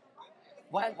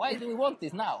 Why do we want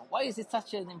this now? Why is it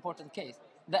such an important case?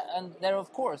 and there are,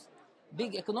 of course,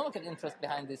 big economical interests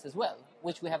behind this as well,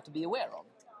 which we have to be aware of.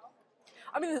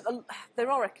 I mean, there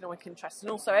are economic interests,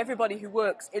 and also everybody who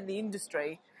works in the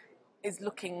industry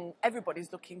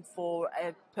everybody's looking for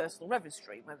a personal revenue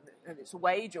stream, whether it's a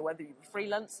wage or whether you're a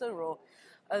freelancer,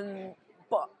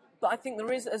 but I think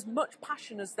there is as much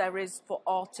passion as there is for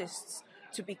artists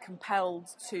to be compelled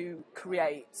to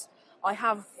create. I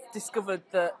have discovered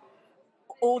that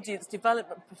audience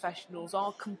development professionals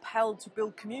are compelled to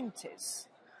build communities.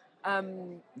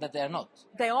 That they are not.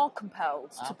 They are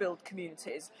compelled to build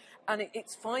communities, and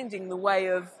it's finding the way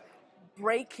of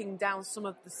breaking down some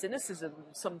of the cynicism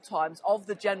sometimes of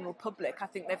the general public. I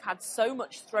think they've had so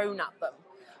much thrown at them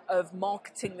of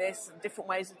marketing this and different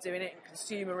ways of doing it and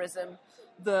consumerism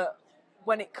that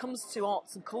when it comes to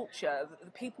arts and culture,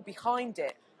 the people behind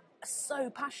it are so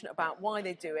passionate about why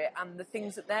they do it and the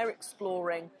things that they're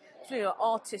exploring. You know,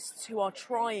 artists who are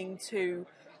trying to,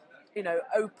 you know,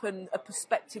 open a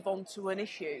perspective onto an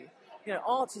issue. You know,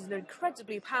 art is an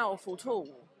incredibly powerful tool.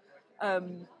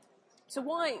 So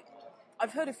why?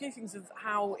 I've heard a few things of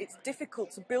how it's difficult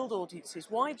to build audiences.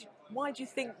 Why do you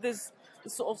think there's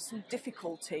sort of some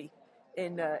difficulty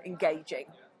in engaging?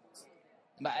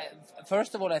 But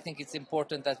first of all, I think it's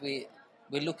important that we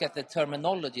look at the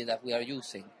terminology that we are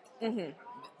using. Mm-hmm.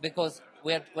 Because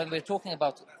when we're talking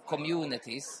about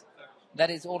communities,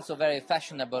 that is also very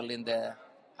fashionable in the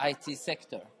IT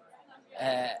sector.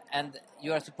 And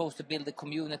you are supposed to build a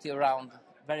community around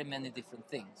very many different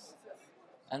things.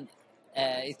 And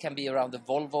it can be around the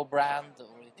Volvo brand,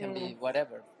 or it can be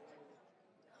whatever.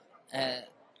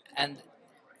 And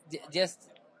just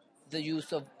the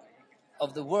use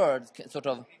of the word sort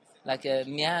of like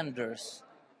meanders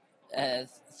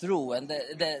through, and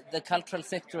the cultural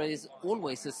sector is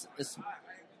always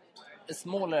a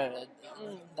smaller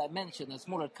dimension, a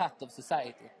smaller cut of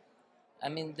society. I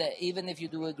mean, even if you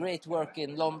do a great work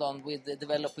in London with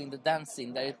developing the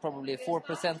dancing, there is probably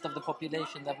 4% of the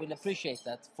population that will appreciate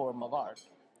that form of art.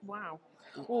 Wow.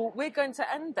 Well, we're going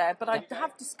to end there, but I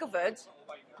have discovered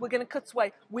we're going to cut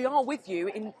away. We are with you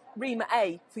in Rima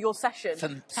A for your session.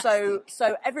 Fantastic.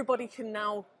 So everybody can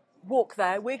now walk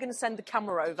there. We're going to send the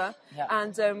camera over,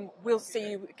 and we'll see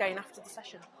you again after the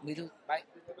session. We do. Bye.